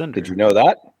Lou Alcindor. Did you know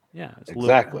that? Yeah, it's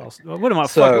exactly. What am I?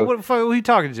 What are you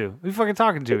talking to? Who are you fucking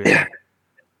talking to here?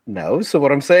 No. So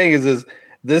what I'm saying is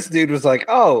this dude was like,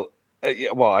 oh.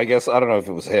 Well, I guess I don't know if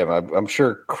it was him. I'm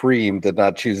sure Cream did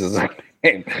not choose his own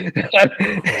name.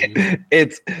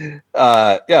 It's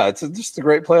just a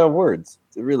great play on words.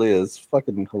 It really is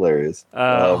fucking hilarious.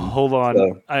 Hold on,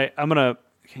 so. I'm gonna.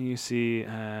 Can you see?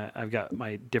 I've got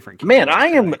my different. Man, I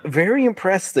am very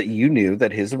impressed that you knew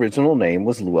that his original name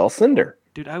was Lou Alcindor.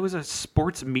 Dude, I was a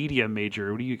sports media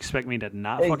major. What do you expect me to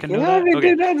not fucking know that?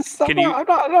 Okay.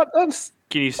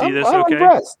 Can you see this? I'm okay.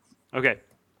 Impressed. Okay.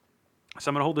 So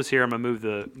I'm gonna hold this here. I'm gonna move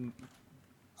the.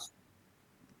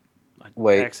 I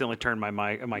accidentally turned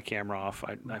my camera off.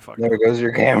 I fucked. There goes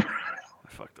your camera. I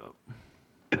fucked up.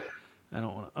 I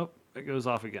don't want to. Oh, it goes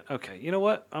off again. Okay, you know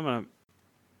what? I'll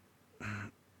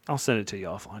send it to you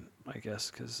offline, I guess,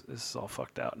 because this is all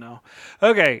fucked out now.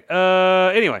 Okay.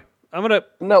 Anyway, I'm gonna.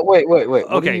 No, wait.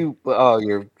 Okay.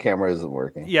 Your camera isn't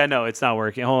working. Yeah, no, it's not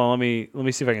working. Hold on. Let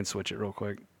me see if I can switch it real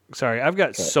quick. Sorry, I've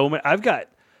got so many. I've got.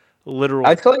 Literal.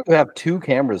 I feel like you have 2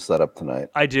 cameras set up tonight.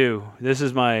 I do. This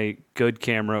is my good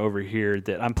camera over here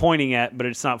that I'm pointing at, but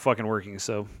it's not fucking working.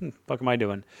 So, fuck am I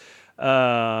doing?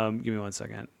 Give me 1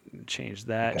 second. Change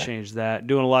that. Okay. Change that.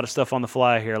 Doing a lot of stuff on the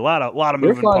fly here. A lot of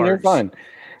moving parts. You're fine.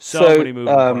 So many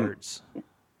moving parts.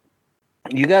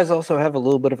 You guys also have a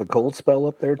little bit of a cold spell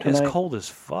up there tonight. It's cold as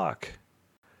fuck,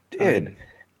 dude.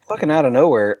 Fucking out of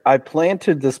nowhere. I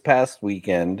planted this past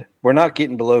weekend. We're not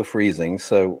getting below freezing,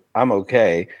 so I'm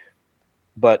okay.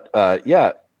 But,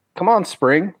 come on,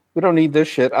 spring. We don't need this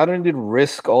shit. I don't need to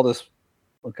risk all this.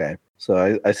 Okay,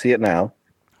 so I see it now.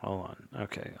 Hold on.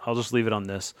 Okay, I'll just leave it on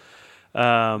this.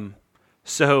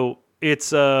 So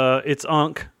it's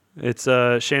Unk. It's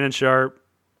Shannon Sharp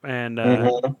and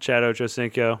Chad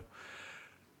Ochocinco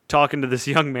talking to this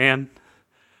young man.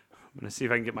 I'm going to see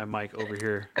if I can get my mic over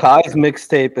here. Kai's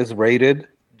mixtape is rated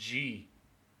G.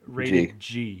 Rated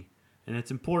G. And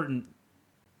it's important,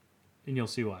 and you'll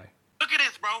see why. Look at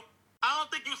this, bro. I don't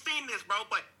think you've seen this, bro,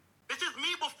 but it's just me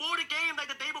before the game,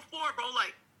 like the day before, bro.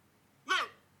 Like, look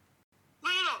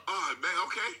it up. Oh, man,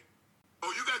 okay. Oh,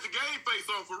 you got your game face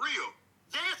on for real?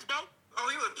 Yes, bro. Oh,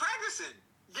 he was practicing.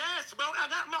 Yes, bro. I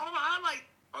got my highlight.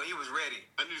 Oh, he was ready.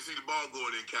 I need to see the ball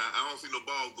going in, Kai. I don't see no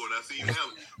ball going. I see you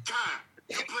have Kai,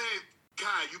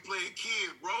 you playing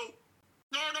kids, bro.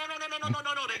 No.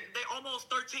 They almost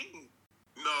 13.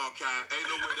 No, Kai. Ain't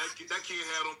no way that kid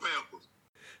had on Pampers.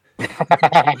 No.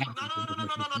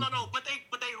 But they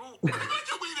hoop. What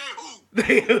you mean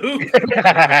they hoop?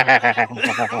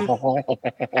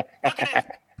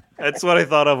 That's what I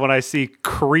thought of when I see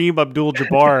Kareem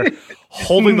Abdul-Jabbar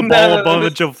holding the ball above a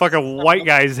bunch of fucking white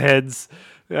guys' heads.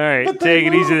 All right, take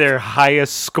it easy there,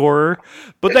 highest scorer.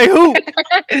 But they hoop.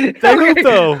 They hoop,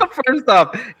 though. First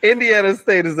off, Indiana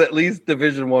State is at least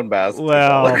Division I basketball.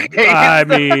 Well, I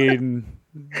mean...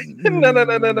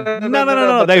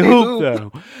 No. They hoop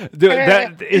though.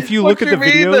 If you look at the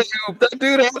video, that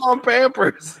dude has on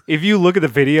Pampers. If you look at the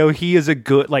video, he is a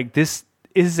good this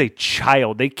is a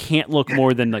child. They can't look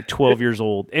more than 12 years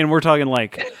old, and we're talking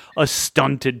like a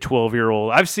stunted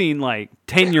 12-year-old. I've seen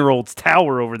 10-year-olds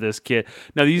tower over this kid.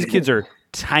 Now these kids are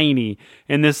tiny,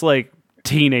 and this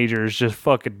teenager is just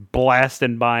fucking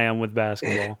blasting by him with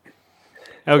basketball.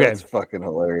 Okay. That's fucking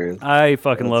hilarious. I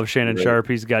fucking love Shannon Sharp.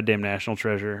 He's a goddamn national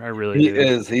treasure. I really do. He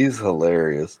is. He's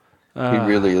hilarious. He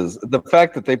really is. The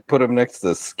fact that they put him next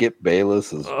to Skip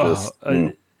Bayless is just...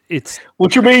 It's...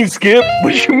 What you mean, Skip?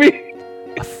 What you mean?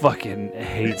 I fucking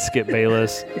hate Skip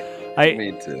Bayless.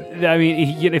 Me too. I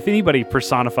mean, if anybody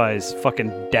personifies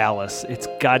fucking Dallas, it's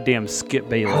goddamn Skip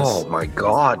Bayless. Oh my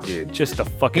god, dude! Just a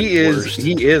fucking worst.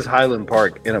 He is Highland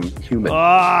Park in a human.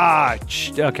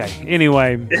 Okay.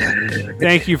 Anyway,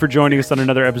 thank you for joining us on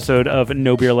another episode of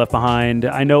No Beer Left Behind.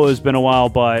 I know it's been a while,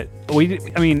 but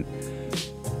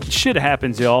shit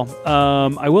happens, y'all.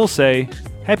 I will say,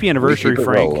 Happy anniversary, keep it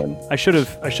Frank. rolling. I should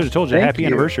have told you. Thank Happy you.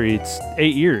 anniversary. It's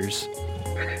 8 years.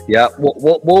 Yeah,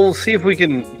 we'll see if we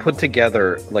can put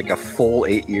together like a full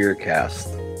 8-year cast.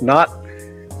 Not,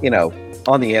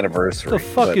 on the anniversary. The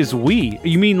fuck but- is we?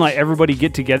 You mean like everybody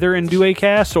get together and do a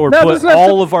cast, or No, put that's not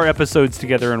all of our episodes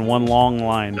together in one long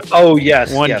line? Oh,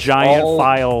 yes. One yes, giant all-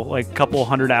 file, like couple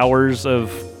hundred hours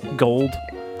of gold.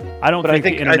 I don't But I think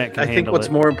think the internet can I think handle what's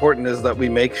it. more important is that we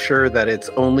make sure that it's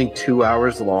only 2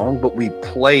 hours long, but we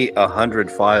play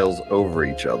 100 files over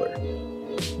each other.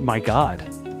 My God.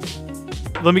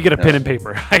 Let me get a pen and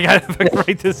paper. I gotta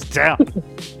write this down.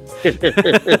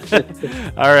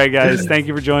 All right, guys. Thank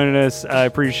you for joining us. I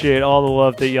appreciate all the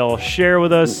love that y'all share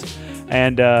with us,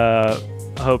 and I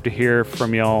hope to hear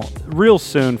from y'all real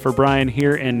soon. For Brian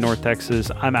here in North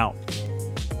Texas, I'm out.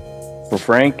 For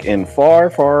Frank in far,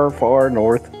 far, far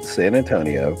north San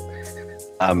Antonio,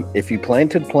 if you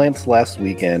planted plants last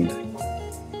weekend,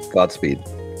 Godspeed.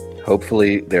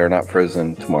 Hopefully they are not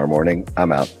frozen tomorrow morning.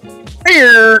 I'm out.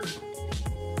 Here.